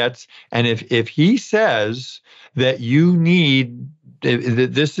it gets. And if he says that you need, that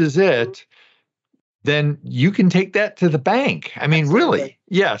this is it, then you can take that to the bank. I mean, absolutely. Really.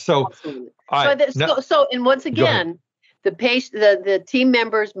 Yeah. So, and once again, the patient, the team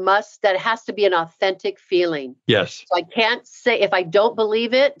members that has to be an authentic feeling. Yes. So I can't say if I don't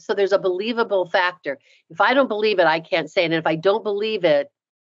believe it. So there's a believable factor. If I don't believe it, I can't say it. And if I don't believe it,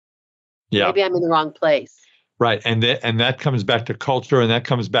 maybe I'm in the wrong place. Right. And that comes back to culture, and that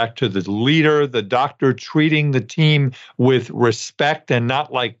comes back to the leader, the doctor treating the team with respect and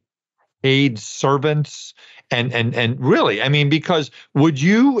not like paid servants. And really, I mean, because would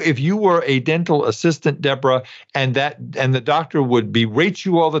you, if you were a dental assistant, Debra, and the doctor would berate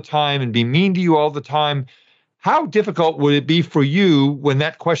you all the time and be mean to you all the time, how difficult would it be for you when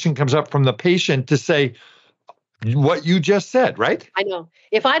that question comes up from the patient to say what you just said, right? I know.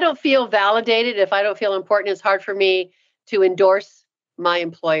 If I don't feel validated, if I don't feel important, it's hard for me to endorse my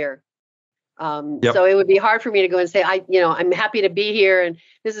employer. So it would be hard for me to go and say, I'm happy to be here, and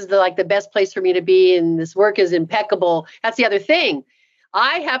this is the best place for me to be, and this work is impeccable. That's the other thing.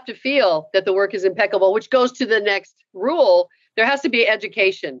 I have to feel that the work is impeccable, which goes to the next rule. There has to be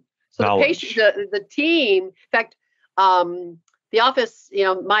education. So knowledge. The patient, the team, in fact, the office,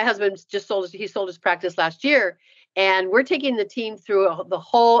 my husband sold his practice last year, and we're taking the team through the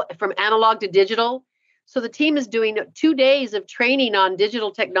whole, from analog to digital. So the team is doing 2 days of training on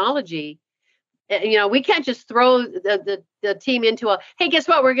digital technology. We can't just throw the team into hey, guess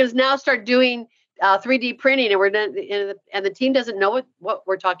what? We're going to now start doing 3D printing, and the team doesn't know what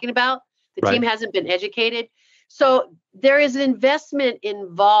we're talking about. The team hasn't been educated. So there is an investment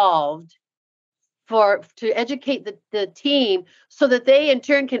involved to educate the team so that they in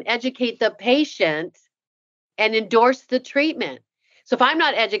turn can educate the patient and endorse the treatment. So if I'm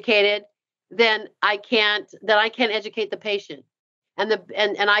not educated, then I can't educate the patient, and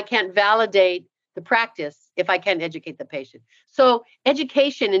I can't validate the practice if I can't educate the patient. So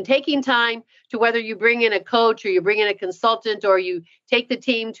education and taking time to, whether you bring in a coach or you bring in a consultant or you take the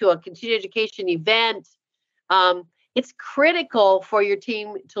team to a continuing education event, it's critical for your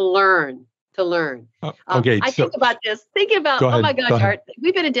team to learn. Okay. Think about this. Oh my gosh, Art,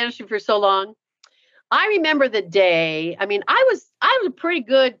 we've been in dentistry for so long. I remember the day. I mean, I was a pretty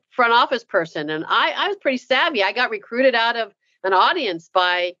good front office person, and I was pretty savvy. I got recruited out of an audience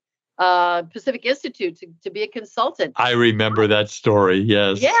by Pacific Institute to be a consultant. I remember that story.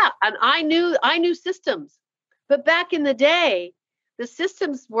 Yes. Yeah, and I knew systems, but back in the day, the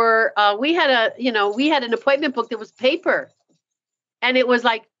systems were we had an appointment book that was paper, and it was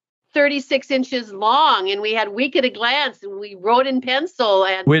like 36 inches long, and we had week at a glance, and we wrote in pencil,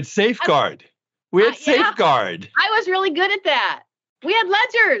 and we had Safeguard. Safeguard. I was really good at that. We had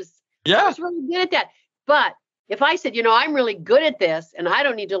ledgers. Yeah, I was really good at that. But if I said, I'm really good at this and I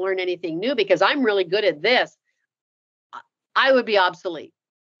don't need to learn anything new because I'm really good at this, I would be obsolete.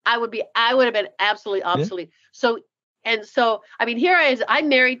 I would have been absolutely obsolete. Yeah. So, I mean, I'm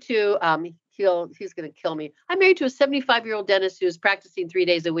married to, he's going to kill me. I'm married to a 75-year-old dentist who's practicing 3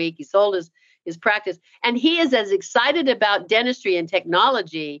 days a week. He sold his practice, and he is as excited about dentistry and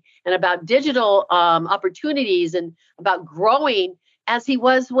technology and about digital opportunities and about growing as he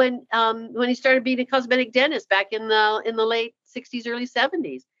was when he started being a cosmetic dentist back in the late 60s, early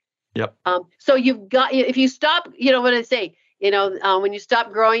 70s. Yep. So you've got, if you stop, what I say, when you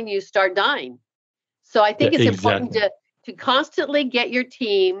stop growing, you start dying. So I think it's important to constantly get your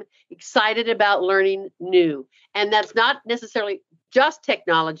team excited about learning new. And that's not necessarily just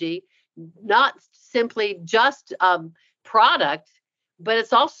technology, not simply just product, but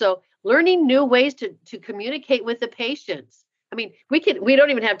it's also learning new ways to communicate with the patients. I mean, we don't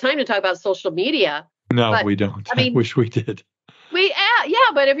even have time to talk about social media. No, we don't. I wish we did.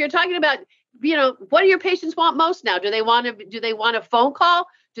 But if you're talking about, what do your patients want most now? Do they want a phone call?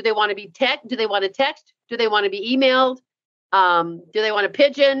 Do they want to be do they want to text? Do they want to be emailed? Do they want a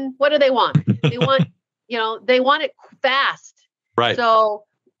pigeon? What do they want? They want, they want it fast. Right. So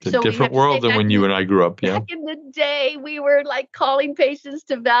It's a So we different have to say world than back when in you and I grew up. Yeah. back in the day, we were like calling patients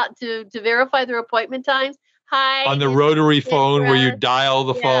to verify their appointment times. Hi, On the this rotary is phone where you Debra. dial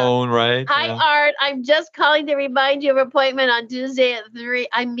the Yeah. phone, right? Hi, Yeah. Art. I'm just calling to remind you of appointment on Tuesday at 3.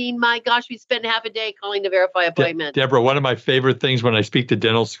 I mean, my gosh, we spent half a day calling to verify appointments. Deborah, one of my favorite things when I speak to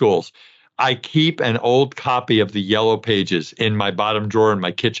dental schools, I keep an old copy of the Yellow Pages in my bottom drawer in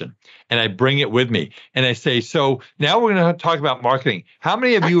my kitchen, and I bring it with me. And I say, so now we're going to talk about marketing. How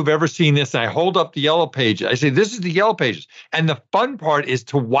many of you have ever seen this? And I hold up the Yellow Pages. I say, this is the Yellow Pages. And the fun part is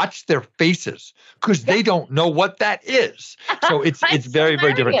to watch their faces because they don't know what that is. So it's very,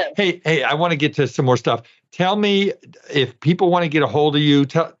 very different. Hey, I want to get to some more stuff. Tell me, if people want to get a hold of you,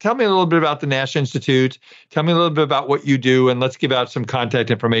 tell me a little bit about the Nash Institute. Tell me a little bit about what you do, and let's give out some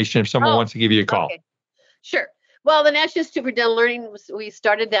contact information if someone wants to give you a call. Okay. Sure. Well, the Nash Institute for Dental Learning, we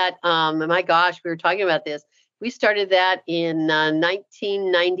started that, my gosh, we were talking about this. We started that in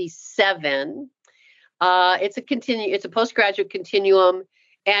 1997. It's a postgraduate continuum,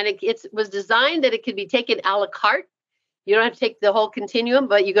 and it was designed that it could be taken a la carte. You don't have to take the whole continuum,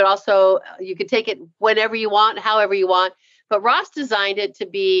 but you could take it whenever you want, however you want. But Ross designed it to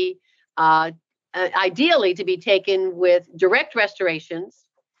be ideally to be taken with direct restorations.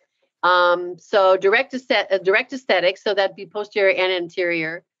 So direct aesthetics, so that'd be posterior and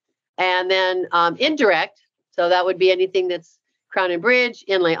anterior, and then indirect. So that would be anything that's crown and bridge,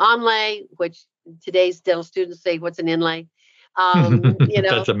 inlay, onlay, which today's dental students say, what's an inlay?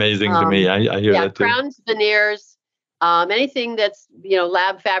 That's amazing to me. I hear that too. Crowns, veneers. Anything that's,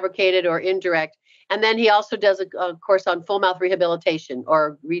 lab fabricated or indirect. And then he also does a course on full mouth rehabilitation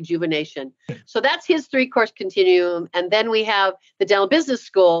or rejuvenation. So that's his 3-course continuum. And then we have the Dental Business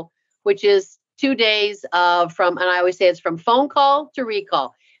School, which is 2 days and I always say it's from phone call to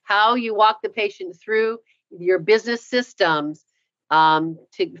recall, how you walk the patient through your business systems to,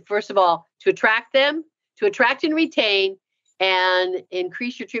 first of all, to attract and retain and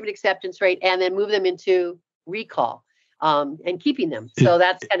increase your treatment acceptance rate, and then move them into recall. And keeping them. So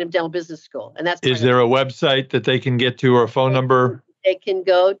that's kind of Dental Business School. And is there a website that they can get to or a phone number? They can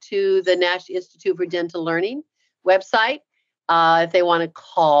go to the Nash Institute for Dental Learning website. If they want to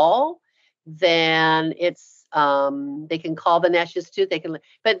call, then it's they can call the Nash Institute.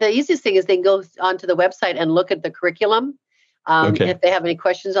 But the easiest thing is they can go onto the website and look at the curriculum. If they have any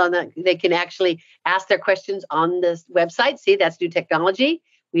questions on that, they can actually ask their questions on this website. See, that's new technology.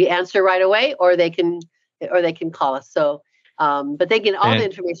 We answer right away, or they can call us. So, but they get all the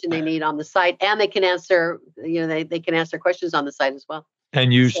information they need on the site, and they can answer, they can answer questions on the site as well.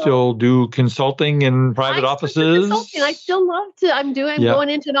 And you still do consulting in private offices? I still love to. I'm going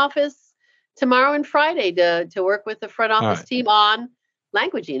into an office tomorrow and Friday to work with the front office team on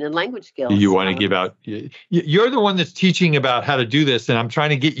languaging and language skills. You want to give out, you're the one that's teaching about how to do this, and I'm trying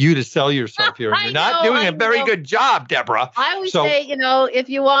to get you to sell yourself here. You're not doing a very good job, Deborah. I always say, if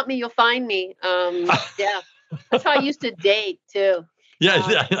you want me, you'll find me. Yeah, that's how I used to date too.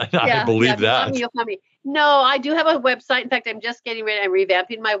 I believe that. You'll find me. No, I do have a website. In fact, I'm just getting ready. I'm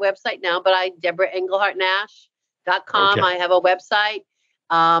revamping my website now, but Debra Engelhardt-Nash.com. Okay. I have a website.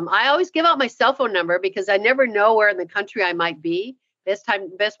 I always give out my cell phone number because I never know where in the country I might be. Best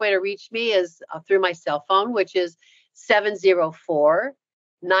way to reach me is through my cell phone, which is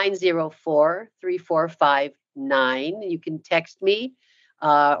 704-904-3459. You can text me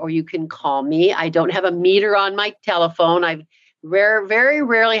or you can call me. I don't have a meter on my telephone. I've very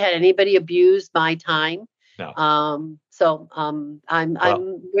rarely had anybody abuse my time. No. I'm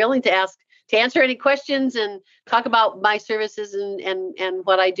willing to answer any questions and talk about my services and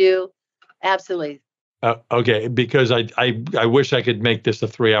what I do. Absolutely. Okay, because I wish I could make this a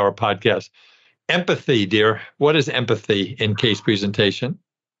 3-hour podcast. Empathy, dear. What is empathy in case presentation?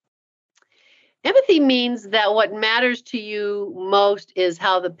 Empathy means that what matters to you most is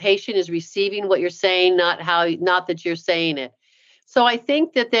how the patient is receiving what you're saying, not that you're saying it. So I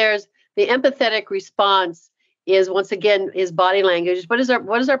think that there's the empathetic response is, once again, is body language. What is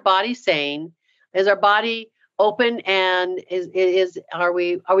our body saying? Is our body open, and are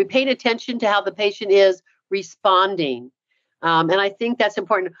we paying attention to how the patient is responding? And I think that's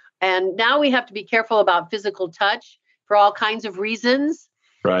important. And now we have to be careful about physical touch for all kinds of reasons.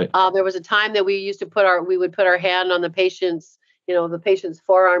 Right. There was a time that we would put our hand on the patient's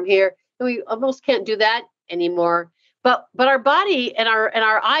forearm here, and we almost can't do that anymore. But our body and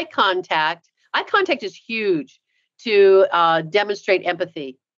our eye contact is huge to demonstrate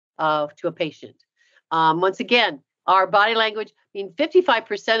empathy to a patient. Once again, our body language,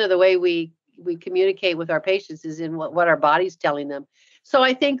 55% of the way we communicate with our patients is in what our body's telling them. So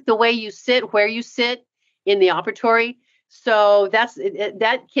I think the way you sit, where you sit in the operatory. So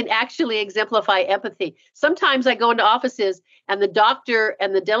that can actually exemplify empathy. Sometimes I go into offices and the doctor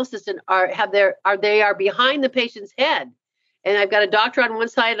and the dental assistant are behind the patient's head. And I've got a doctor on one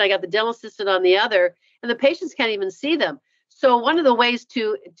side and I got the dental assistant on the other, and the patients can't even see them. So one of the ways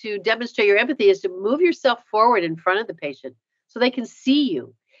to demonstrate your empathy is to move yourself forward in front of the patient so they can see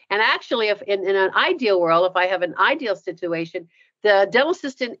you. And actually, if in an ideal world, if I have an ideal situation, the dental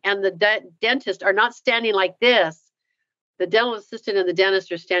assistant and the dentist are not standing like this. The dental assistant and the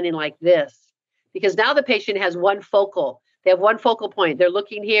dentist are standing like this, because now the patient has one focal. They have one focal point. They're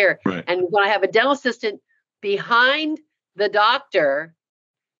looking here. Right. And when I have a dental assistant behind the doctor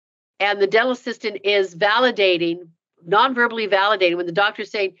and the dental assistant is validating, non-verbally validating, when the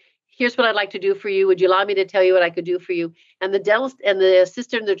doctor's saying, here's what I'd like to do for you. Would you allow me to tell you what I could do for you? And the dentist and the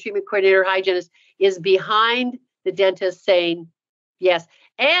assistant, the treatment coordinator, hygienist is behind the dentist saying yes.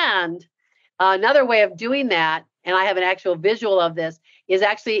 And another way of doing that, and I have an actual visual of this, is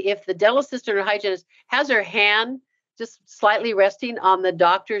actually if the dental assistant or hygienist has her hand just slightly resting on the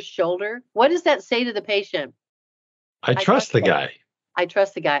doctor's shoulder, what does that say to the patient? I trust the guy. I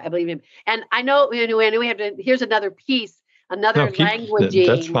trust the guy. I believe him. And I know we have to, here's another piece, languaging.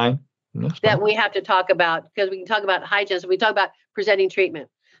 That's fine. That we have to talk about, because we can talk about hygiene. So we talk about presenting treatment,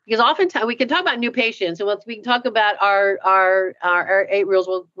 because oftentimes we can talk about new patients, and we can talk about our 8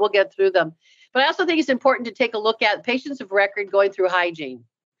 rules. We'll get through them. But I also think it's important to take a look at patients of record going through hygiene.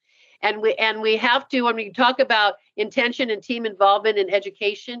 And we have to, when we talk about intention and team involvement in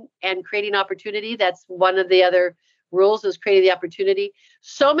education and creating opportunity, that's one of the other rules, is creating the opportunity.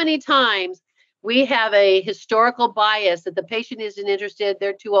 So many times we have a historical bias that the patient isn't interested,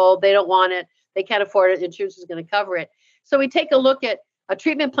 they're too old, they don't want it, they can't afford it, insurance is going to cover it. So we take a look at a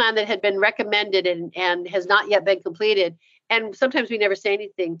treatment plan that had been recommended and has not yet been completed. And sometimes we never say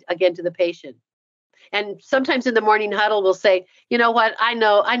anything again to the patient. And sometimes in the morning huddle, we'll say, you know what, I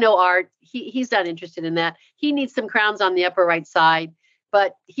know Art, he's not interested in that. He needs some crowns on the upper right side,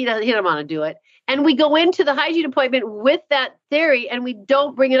 but he doesn't want to do it. And we go into the hygiene appointment with that theory, and we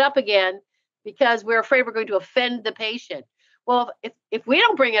don't bring it up again because we're afraid we're going to offend the patient. Well, if we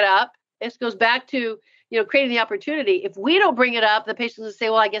don't bring it up, this goes back to, creating the opportunity. If we don't bring it up, the patient's going to say,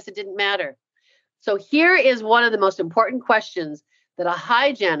 well, I guess it didn't matter. So here is one of the most important questions that a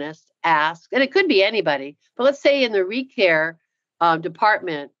hygienist asks, and it could be anybody, but let's say in the recare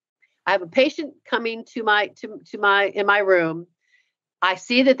department, I have a patient coming in my room. I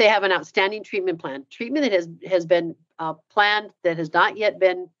see that they have an outstanding treatment plan, treatment that has been planned that has not yet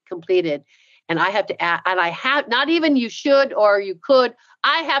been completed. And I have to ask, and I have not even you should or you could,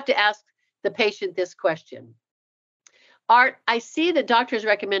 I have to ask the patient this question. Art, I see that doctors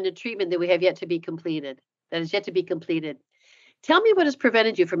recommended treatment that we have yet to be completed, that is yet to be completed. Tell me what has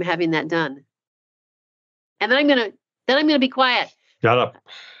prevented you from having that done. And then I'm going to be quiet. Shut up.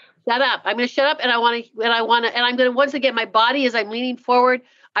 I'm going to shut up, and I'm going to, once again, my body as I'm leaning forward,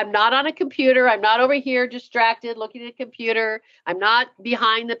 I'm not on a computer. I'm not over here distracted looking at a computer. I'm not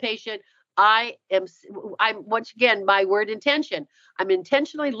behind the patient. I'm once again, my word intention. I'm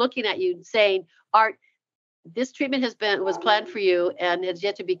intentionally looking at you and saying, Art, this treatment was planned for you and has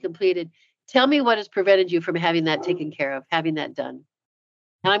yet to be completed. Tell me what has prevented you from having that taken care of, having that done.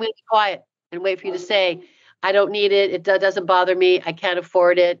 And I'm going to be quiet and wait for you to say, I don't need it. It doesn't bother me. I can't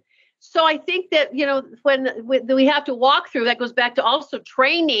afford it. So I think that, when we have to walk through, that goes back to also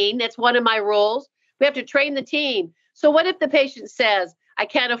training. That's one of my rules. We have to train the team. So what if the patient says, I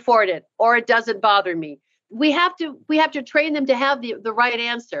can't afford it, or it doesn't bother me? We have to train them to have the right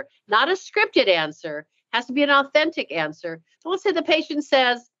answer, not a scripted answer. It has to be an authentic answer. So let's say the patient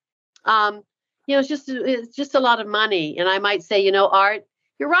says, it's just a lot of money. And I might say, Art,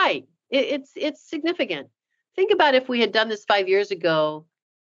 you're right. It's significant. Think about if we had done this 5 years ago,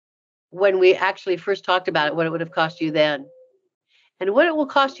 when we actually first talked about it, what it would have cost you then, and what it will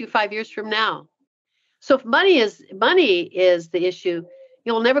cost you 5 years from now. So if money is the issue,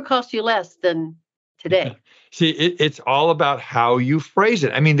 it will never cost you less than today. See, it's all about how you phrase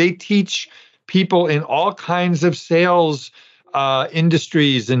it. I mean, they teach people in all kinds of sales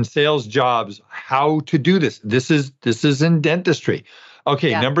industries and sales jobs how to do this. This is in dentistry.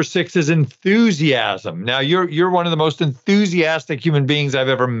 Okay, yeah. Number 6 is enthusiasm. Now, you're one of the most enthusiastic human beings I've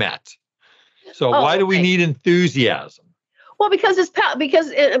ever met. So why do we need enthusiasm? Well, because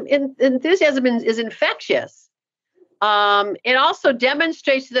enthusiasm is infectious. It also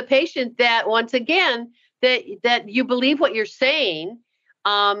demonstrates to the patient that, once again, that you believe what you're saying.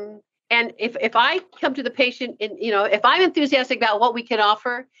 And if I come to the patient, and if I'm enthusiastic about what we can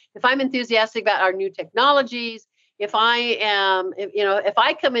offer, if I'm enthusiastic about our new technologies, if I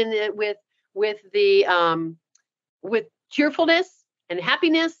come in with cheerfulness and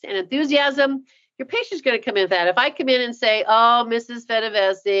happiness and enthusiasm, your patient's going to come in with that. If I come in and say, "Oh, Mrs.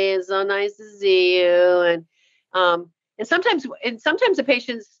 Fedevesi, it's so nice to see you," and sometimes the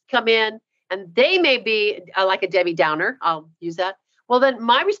patients come in and they may be like a Debbie Downer. I'll use that. Well, then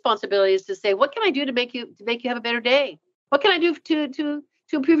my responsibility is to say, "What can I do to make you have a better day? What can I do to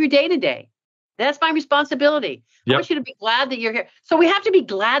improve your day to day?" That's my responsibility. Yep. I want you to be glad that you're here. So we have to be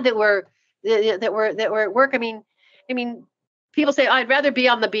glad that we're at work. I mean, people say, "I'd rather be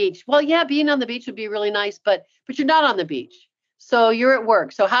on the beach." Well, yeah, being on the beach would be really nice, but you're not on the beach. So you're at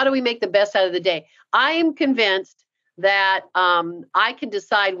work. So how do we make the best out of the day? I am convinced that I can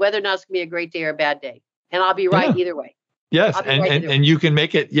decide whether or not it's going to be a great day or a bad day, and I'll be right either way. Yes, and you can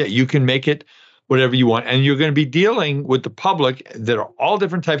make it. Yeah, you can make it whatever you want, and you're going to be dealing with the public that are all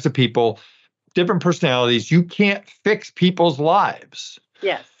different types of people, different personalities. You can't fix people's lives.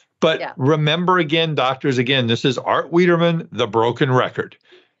 Yes. But remember again, doctors, this is Art Wiederman, the broken record.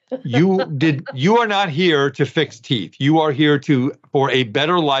 You are not here to fix teeth. You are here for a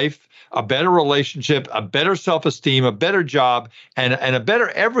better life, a better relationship, a better self-esteem, a better job, and a better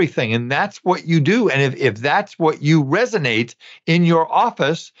everything. And that's what you do. And if that's what you resonate in your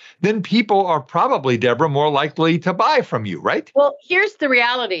office, then people are probably, Debra, more likely to buy from you, right? Well, here's the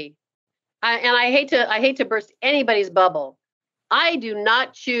reality. I hate to burst anybody's bubble. I do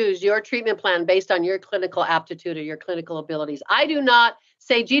not choose your treatment plan based on your clinical aptitude or your clinical abilities. I do not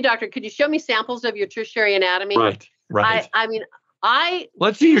say, "Gee, doctor, could you show me samples of your tertiary anatomy?" Right.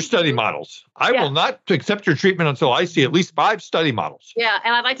 Let's see your study models. I will not accept your treatment until I see at least 5 study models. Yeah,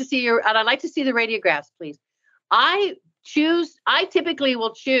 and I'd like to see the radiographs, please. I typically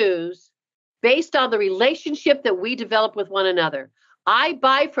will choose based on the relationship that we develop with one another. I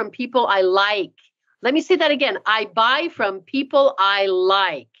buy from people I like. Let me say that again. I buy from people I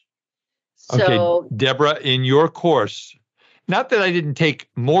like. So, okay, Debra, in your course, not that I didn't take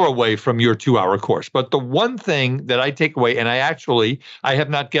more away from your 2-hour course, but the one thing that I take away, and I have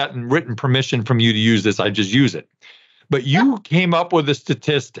not gotten written permission from you to use this. I just use it. But you came up with a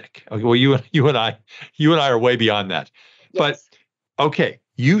statistic. Okay, well, you and I are way beyond that. yes. But okay,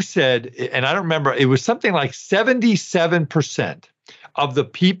 you said, and I don't remember, it was something like 77% of the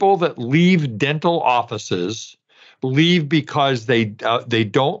people that leave dental offices leave because they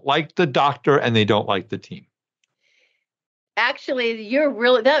don't like the doctor and they don't like the team. Actually,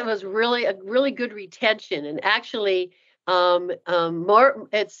 that was really a really good retention. And actually,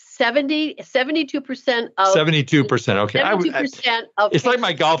 it's 72% of 72%. Okay. 72% of it's like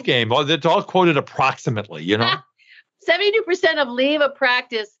my golf game. Well, it's all quoted approximately, 72% of leave a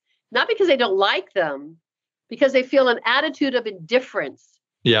practice, not because they don't like them, because they feel an attitude of indifference.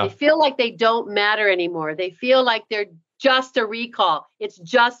 Yeah. They feel like they don't matter anymore. They feel like they're just a recall. It's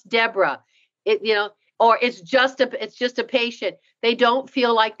just Debra. Or it's just a patient. They don't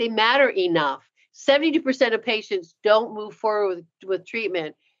feel like they matter enough. 72% of patients don't move forward with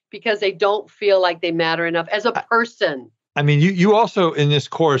treatment because they don't feel like they matter enough as a person. I mean, you also in this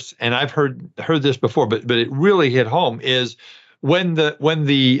course, and I've heard this before, but it really hit home, is when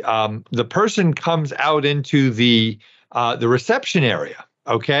the person comes out into the reception area,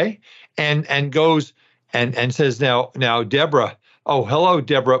 okay, and goes and says, now Debra, oh, hello,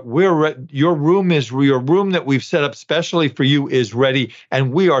 Debra, your room that we've set up specially for you is ready,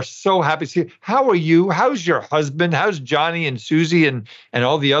 and we are so happy to see you. How are you? How's your husband? How's Johnny and Susie and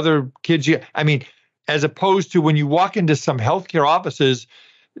all the other kids? As opposed to when you walk into some healthcare offices,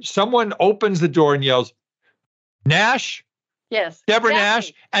 someone opens the door and yells, "Nash." Yes. Debra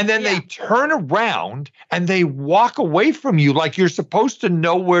Nash. And then they turn around and they walk away from you like you're supposed to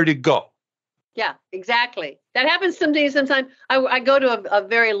know where to go. Yeah, exactly. That happens sometimes. I go to a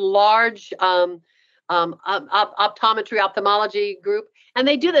very large ophthalmology group, and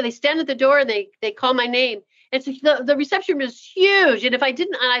they do that. They stand at the door and they call my name. And so the reception room is huge. And if I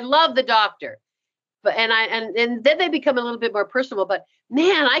didn't, and I love the doctor, but and then they become a little bit more personal. But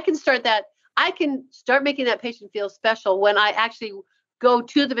man, I can start making that patient feel special when I actually go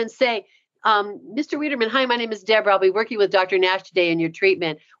to them and say, "Mr. Wiederman, hi, my name is Debra. I'll be working with Dr. Nash today in your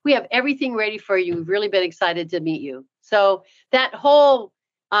treatment. We have everything ready for you. We've really been excited to meet you." So that whole,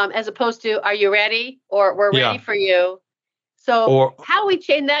 as opposed to, "Are you ready?" or "We're ready for you." So how we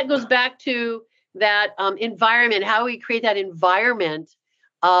change that goes back to that environment, how we create that environment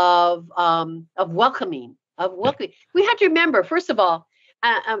of welcoming. We have to remember, first of all,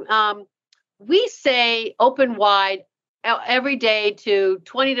 we say open wide every day to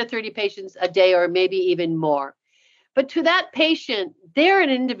 20 to 30 patients a day, or maybe even more. But to that patient, they're an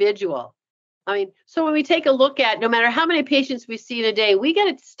individual. So when we take a look at, no matter how many patients we see in a day, we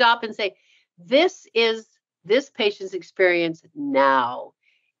got to stop and say, this is this patient's experience now.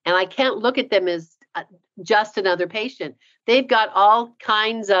 And I can't look at them as just another patient. They've got all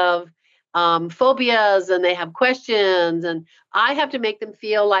kinds of phobias, and they have questions, and I have to make them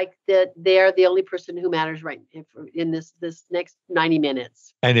feel like that they're the only person who matters right in this next 90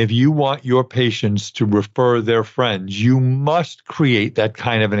 minutes. And if you want your patients to refer their friends, you must create that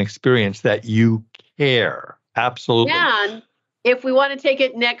kind of an experience that you care. Absolutely. And if we want to take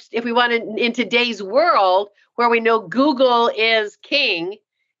it if we want to, in today's world where we know Google is king,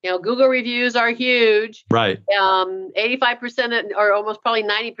 Google reviews are huge. Right. 85% or almost probably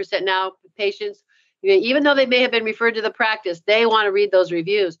 90% now patients, even though they may have been referred to the practice, they want to read those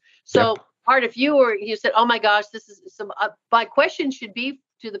reviews. So Art, if you said, oh my gosh, this is my question should be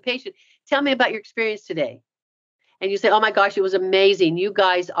to the patient, tell me about your experience today. And you say, oh my gosh, it was amazing. You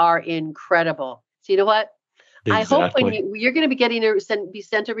guys are incredible. So you know what? Exactly. I hope when you're going to be be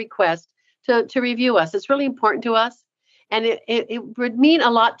sent a request to review us. It's really important to us. And it would mean a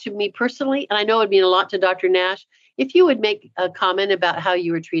lot to me personally, and I know it would mean a lot to Dr. Nash, if you would make a comment about how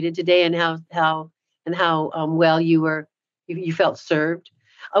you were treated today and how well you felt served.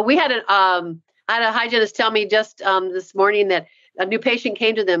 I had a hygienist tell me just this morning that a new patient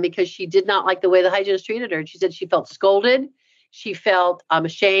came to them because she did not like the way the hygienist treated her. And she said she felt scolded, she felt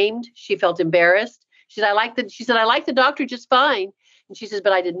ashamed, she felt embarrassed. She said I like the doctor just fine, and she says,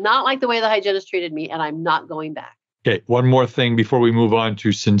 but I did not like the way the hygienist treated me, and I'm not going back. Okay, one more thing before we move on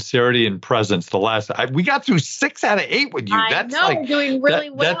to sincerity and presence. We got through 6 out of 8 with you. We're doing really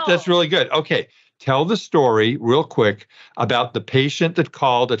well. That's really good. Okay, tell the story real quick about the patient that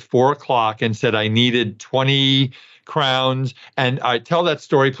called at 4:00 and said I needed 20 crowns. And tell that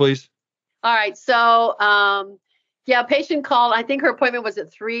story, please. All right. So, a patient called. I think her appointment was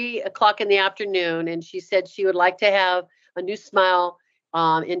at 3:00 in the afternoon, and she said she would like to have a new smile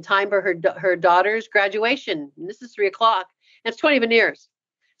in time for her daughter's graduation. And this is 3:00. And it's 20 veneers.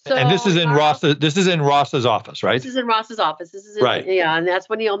 So, and this is in Ross's office, right? This is in Ross's office. Right. Yeah, and that's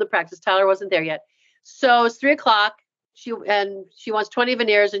when he owned the practice. Tyler wasn't there yet. So it's 3:00. She wants 20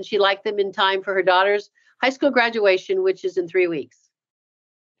 veneers, and she liked them in time for her daughter's high school graduation, which is in 3 weeks.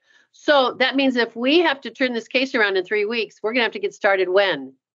 So that means if we have to turn this case around in 3 weeks, we're going to have to get started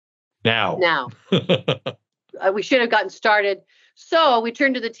when? Now. We should have gotten started. So we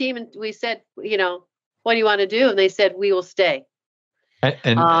turned to the team and we said, what do you want to do? And they said, we will stay.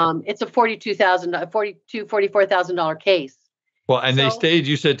 And it's a $44,000 case. Well, and they stayed,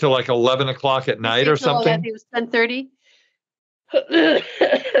 you said, till like 11 o'clock at night or something? It was 10:30.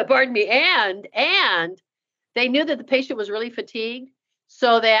 Pardon me. And they knew that the patient was really fatigued.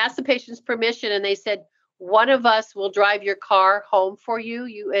 So they asked the patient's permission, and they said, one of us will drive your car home for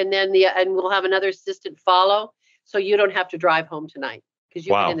you, and we'll have another assistant follow, so you don't have to drive home tonight because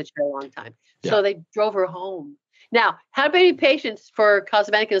you've been in the chair a long time. Yeah. So they drove her home. Now, how many patients for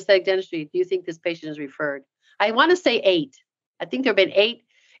cosmetic and aesthetic dentistry do you think this patient has referred? I want to say 8. I think there have been 8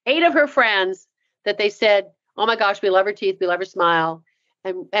 of her friends that they said, oh my gosh, we love her teeth, we love her smile,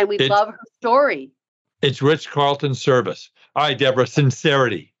 and we love her story. It's Ritz-Carlton service. All right, Debra,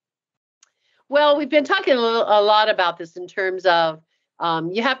 sincerity. Well, we've been talking a lot about this in terms of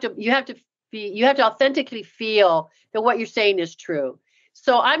you have to authentically feel that what you're saying is true.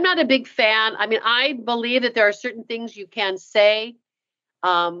 So I'm not a big fan. I mean, I believe that there are certain things you can say,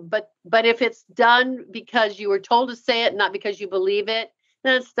 but if it's done because you were told to say it, not because you believe it,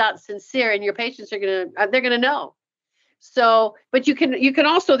 then it's not sincere, and your patients they're gonna know. So, but you can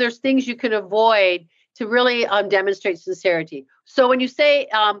also, there's things you can avoid to really demonstrate sincerity. So when you say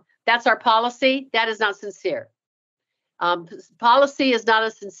that's our policy, that is not sincere. Policy is not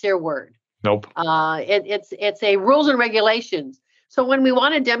a sincere word. Nope. It's a rules and regulations. So when we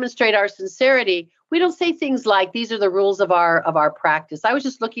want to demonstrate our sincerity, we don't say things like, these are the rules of our practice. I was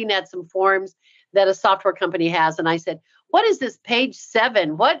just looking at some forms that a software company has, and I said, what is this page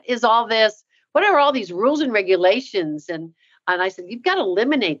 7? What is all this? What are all these rules and regulations? And I said, you've got to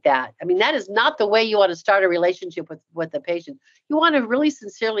eliminate that. I mean, that is not the way you want to start a relationship with the patient. You want to really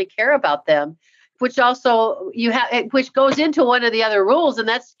sincerely care about them, which also which goes into one of the other rules, and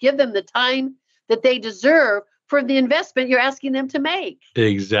that's give them the time that they deserve for the investment you're asking them to make.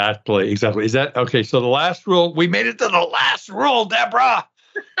 Exactly. Is that okay? So the last rule, we made it to the last rule, Debra.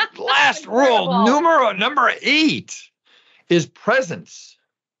 Last rule, number 8 is presence.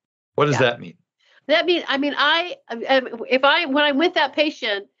 What does that mean? That means, when I'm with that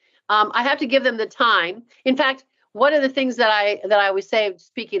patient, I have to give them the time. In fact, one of the things that I always say,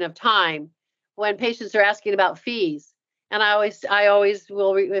 speaking of time, when patients are asking about fees, and I always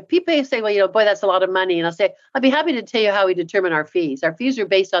will. People say, well, boy, that's a lot of money, and I'll say, I'd be happy to tell you how we determine our fees. Our fees are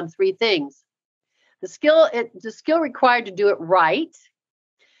based on 3 things: the skill required to do it right,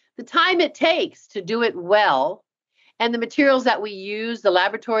 the time it takes to do it well, and the materials that we use, the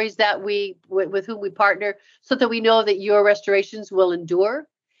laboratories that with whom we partner, so that we know that your restorations will endure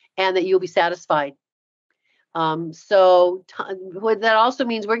and that you'll be satisfied. What that also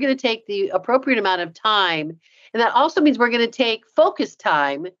means, we're going to take the appropriate amount of time, and that also means we're going to take focused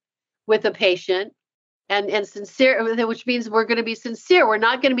time with the patient and sincere, which means we're going to be sincere. We're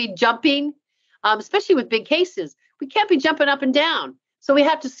not going to be jumping, especially with big cases. We can't be jumping up and down. So we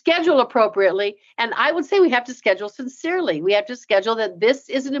have to schedule appropriately. And I would say we have to schedule sincerely. We have to schedule that this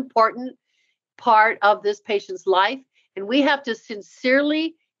is an important part of this patient's life. And we have to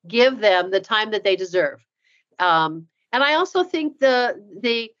sincerely give them the time that they deserve. And I also think and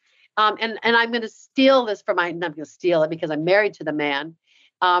I'm going to steal this from I'm not going to steal it because I'm married to the man.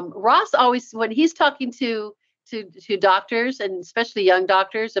 Ross always, when he's talking to doctors, and especially young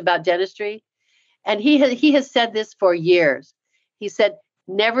doctors, about dentistry, and he has said this for years. He said,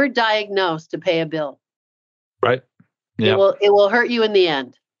 never diagnose to pay a bill. Right. Yeah. It will hurt you in the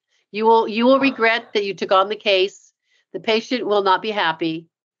end. You will regret that you took on the case. The patient will not be happy.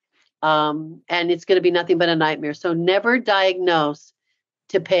 And it's going to be nothing but a nightmare. So never diagnose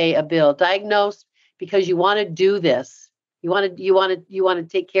to pay a bill. Diagnose because you want to do this. You want to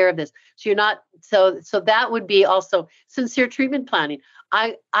take care of this. So you're not, so that would be also sincere treatment planning.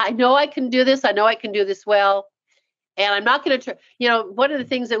 I know I can do this. I know I can do this well. And I'm not going to, one of the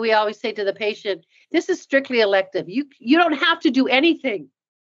things that we always say to the patient, this is strictly elective. You don't have to do anything.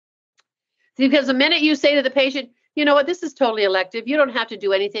 Because the minute you say to the patient, you know what, this is totally elective, you don't have to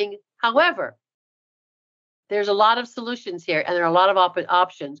do anything. However, there's a lot of solutions here and there are a lot of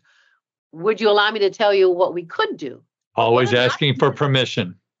options. Would you allow me to tell you what we could do? Always asking for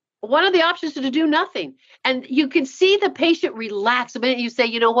permission. One of the options is to do nothing. And you can see the patient relax the minute you say,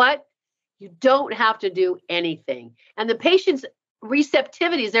 you know what? You don't have to do anything. And the patient's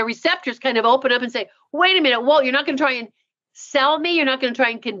receptivities, their receptors kind of open up and say, wait a minute, Walt, you're not going to try and sell me. You're not going to try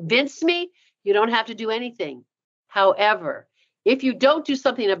and convince me. You don't have to do anything. However, if you don't do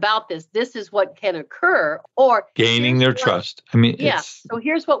something about this, this is what can occur, or gaining their trust. I mean, so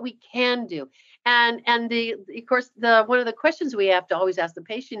here's what we can do. And of course, one of the questions we have to always ask the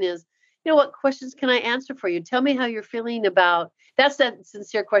patient is, what questions can I answer for you? Tell me how you're feeling about, that's that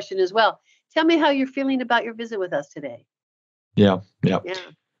sincere question as well. Tell me how you're feeling about your visit with us today. Yeah.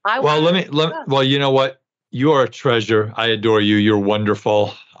 Well, you know what? You are a treasure. I adore you. You're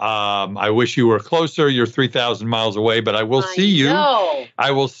wonderful. I wish you were closer. You're 3,000 miles away, but I will see you.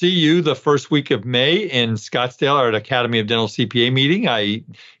 I will see you the first week of May in Scottsdale at Academy of Dental CPA meeting.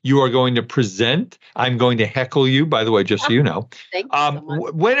 You are going to present. I'm going to heckle you, by the way, just so you know. Thank you so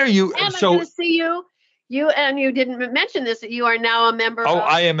much. When are you? And I'm going to see you. You didn't mention this, that you are now a member. Oh,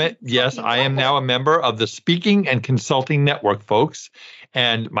 I am. Yes, I am now a member of the Speaking and Consulting Network, folks.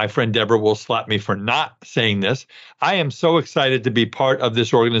 And my friend Debra will slap me for not saying this. I am so excited to be part of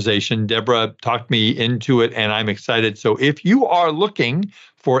this organization. Debra talked me into it, and I'm excited. So if you are looking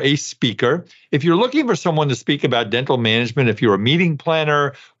for a speaker, if you're looking for someone to speak about dental management, if you're a meeting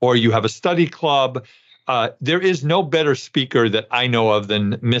planner or you have a study club, there is no better speaker that I know of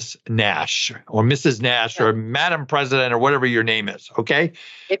than Miss Nash or Mrs. Nash or Madam President or whatever your name is. Okay.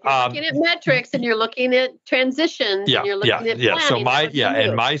 If you're looking at metrics and you're looking at transitions, and you're looking at planning, So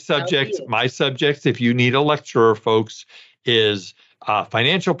my subjects, if you need a lecturer, folks, is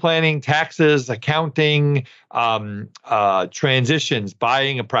financial planning, taxes, accounting, transitions,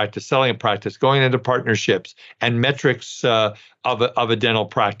 buying a practice, selling a practice, going into partnerships, and metrics of a dental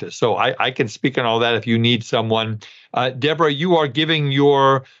practice. So I can speak on all that if you need someone. Debra, you are giving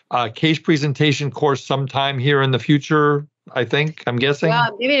your case presentation course sometime here in the future, I think, I'm guessing?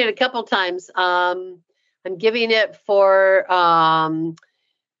 Well, I'm giving it a couple times. I'm giving it for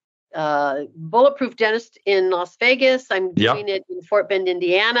Bulletproof Dentist in Las Vegas. I'm doing it in Fort Bend,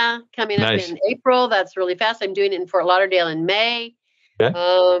 Indiana, coming up in April. That's really fast. I'm doing it in Fort Lauderdale in May. Okay.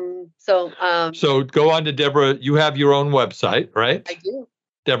 So go on to Debra. You have your own website, right? I do.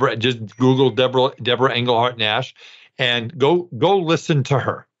 Debra, just Google Debra Engelhardt-Nash and go listen to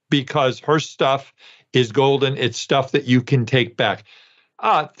her, because her stuff is golden. It's stuff that you can take back.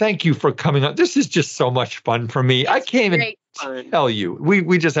 Thank you for coming on. This is just so much fun for me. I can't even tell you.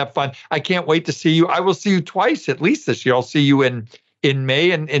 We just have fun. I can't wait to see you. I will see you twice at least this year. I'll see you in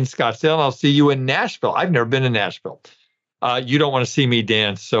May in Scottsdale, and I'll see you in Nashville. I've never been to Nashville. You don't want to see me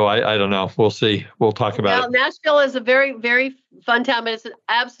dance, so I don't know. We'll see. We'll talk about it. Nashville is a very, very fun town, but it's an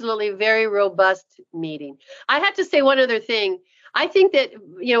absolutely very robust meeting. I have to say one other thing. I think that,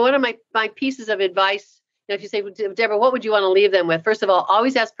 one of my pieces of advice if you say, Deborah, what would you want to leave them with? First of all,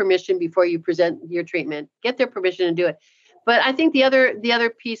 always ask permission before you present your treatment. Get their permission and do it. But I think the other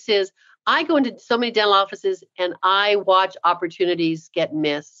piece is, I go into so many dental offices and I watch opportunities get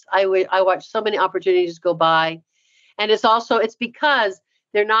missed. I watch so many opportunities go by, and it's because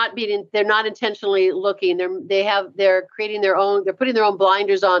they're not intentionally looking. They're creating their own. They're putting their own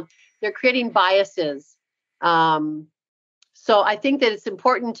blinders on. They're creating biases. So I think that it's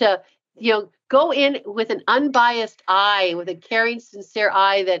important to go in with an unbiased eye, with a caring, sincere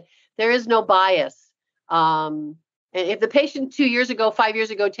eye, that there is no bias. And if the patient 2 years ago, 5 years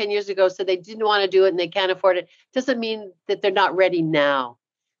ago, 10 years ago said they didn't want to do it and they can't afford it, doesn't mean that they're not ready now.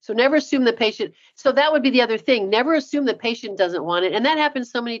 So never assume the patient. So that would be the other thing. Never assume the patient doesn't want it. And that happens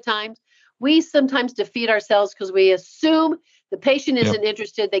so many times. We sometimes defeat ourselves because we assume the patient isn't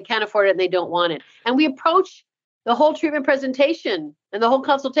interested, they can't afford it, and they don't want it. And we approach the whole treatment presentation and the whole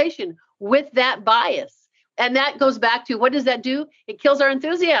consultation with that bias. And that goes back to, what does that do? It kills our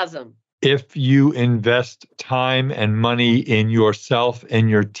enthusiasm. If you invest time and money in yourself and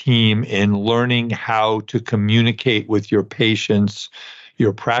your team in learning how to communicate with your patients,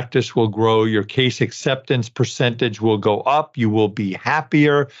 your practice will grow, your case acceptance percentage will go up, you will be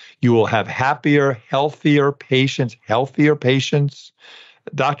happier, you will have happier, healthier patients.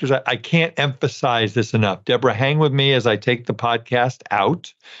 Doctors, I can't emphasize this enough. Deborah, hang with me as I take the podcast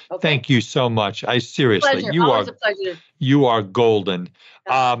out. Okay. Thank you so much. Seriously, you are golden.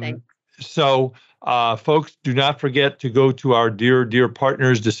 So, folks, do not forget to go to our dear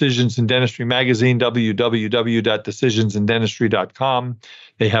partners, Decisions in Dentistry magazine, www.decisionsindentistry.com.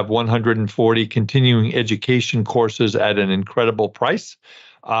 They have 140 continuing education courses at an incredible price.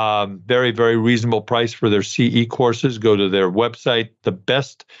 Very, very reasonable price for their CE courses. Go to their website, the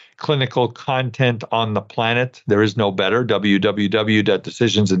best clinical content on the planet. There is no better,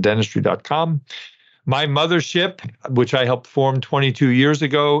 www.decisionsindentistry.com. My mothership, which I helped form 22 years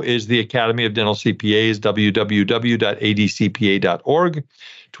ago, is the Academy of Dental CPAs, www.adcpa.org.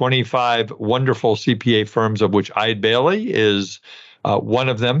 25 wonderful CPA firms, of which Eide Bailly is one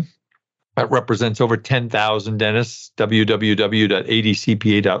of them. That represents over 10,000 dentists,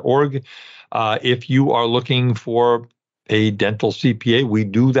 www.adcpa.org. If you are looking for a dental CPA, we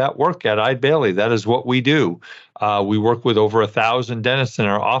do that work at Eide Bailly. That is what we do. We work with over 1,000 dentists in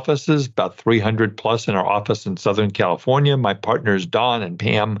our offices, about 300 plus in our office in Southern California. My partners, Dawn and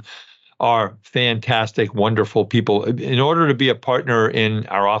Pam, are fantastic, wonderful people. In order to be a partner in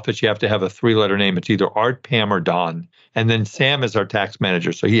our office, you have to have a 3-letter name. It's either Art, Pam, or Dawn. And then Sam is our tax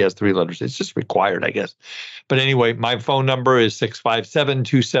manager, so he has 3 letters. It's just required, I guess. But anyway, my phone number is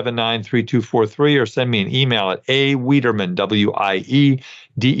 657-279-3243, or send me an email at awiederman,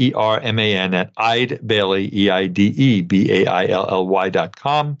 WIEDERMAN, at Eide-Bailly,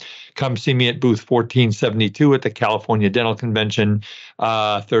 EIDEBAILLY.com. Come see me at booth 1472 at the California Dental Convention,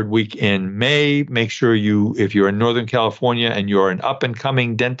 third week in May. Make sure if you're in Northern California and you're an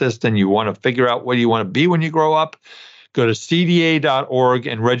up-and-coming dentist and you want to figure out what you want to be when you grow up, go to cda.org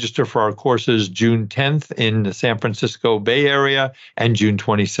and register for our courses June 10th in the San Francisco Bay Area and June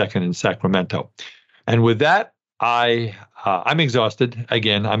 22nd in Sacramento. And with that, I'm exhausted.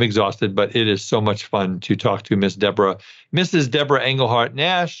 Again, I'm exhausted, but it is so much fun to talk to Mrs. Debra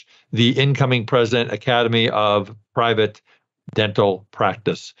Engelhardt-Nash, the incoming president, Academy of Private Dental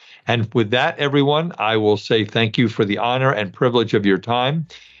Practice. And with that, everyone, I will say thank you for the honor and privilege of your time.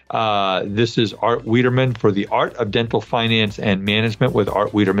 This is Art Wiederman for the Art of Dental Finance and Management with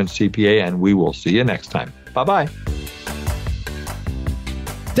Art Wiederman CPA, and we will see you next time. Bye-bye.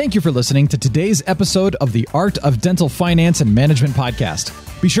 Thank you for listening to today's episode of the Art of Dental Finance and Management podcast.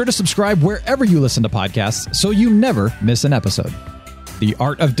 Be sure to subscribe wherever you listen to podcasts so you never miss an episode. The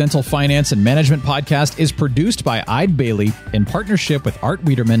Art of Dental Finance and Management podcast is produced by Eide Bailly in partnership with Art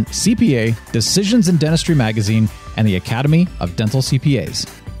Wiederman, CPA, Decisions in Dentistry magazine, and the Academy of Dental CPAs.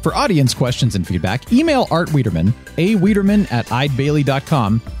 For audience questions and feedback, email Art Wiederman,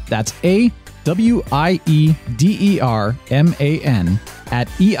 awiederman@eidebailly.com. That's AWIEDERMAN at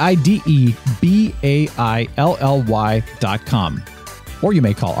EIDEBAILLY.com. Or you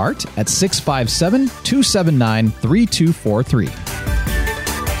may call Art at 657-279-3243.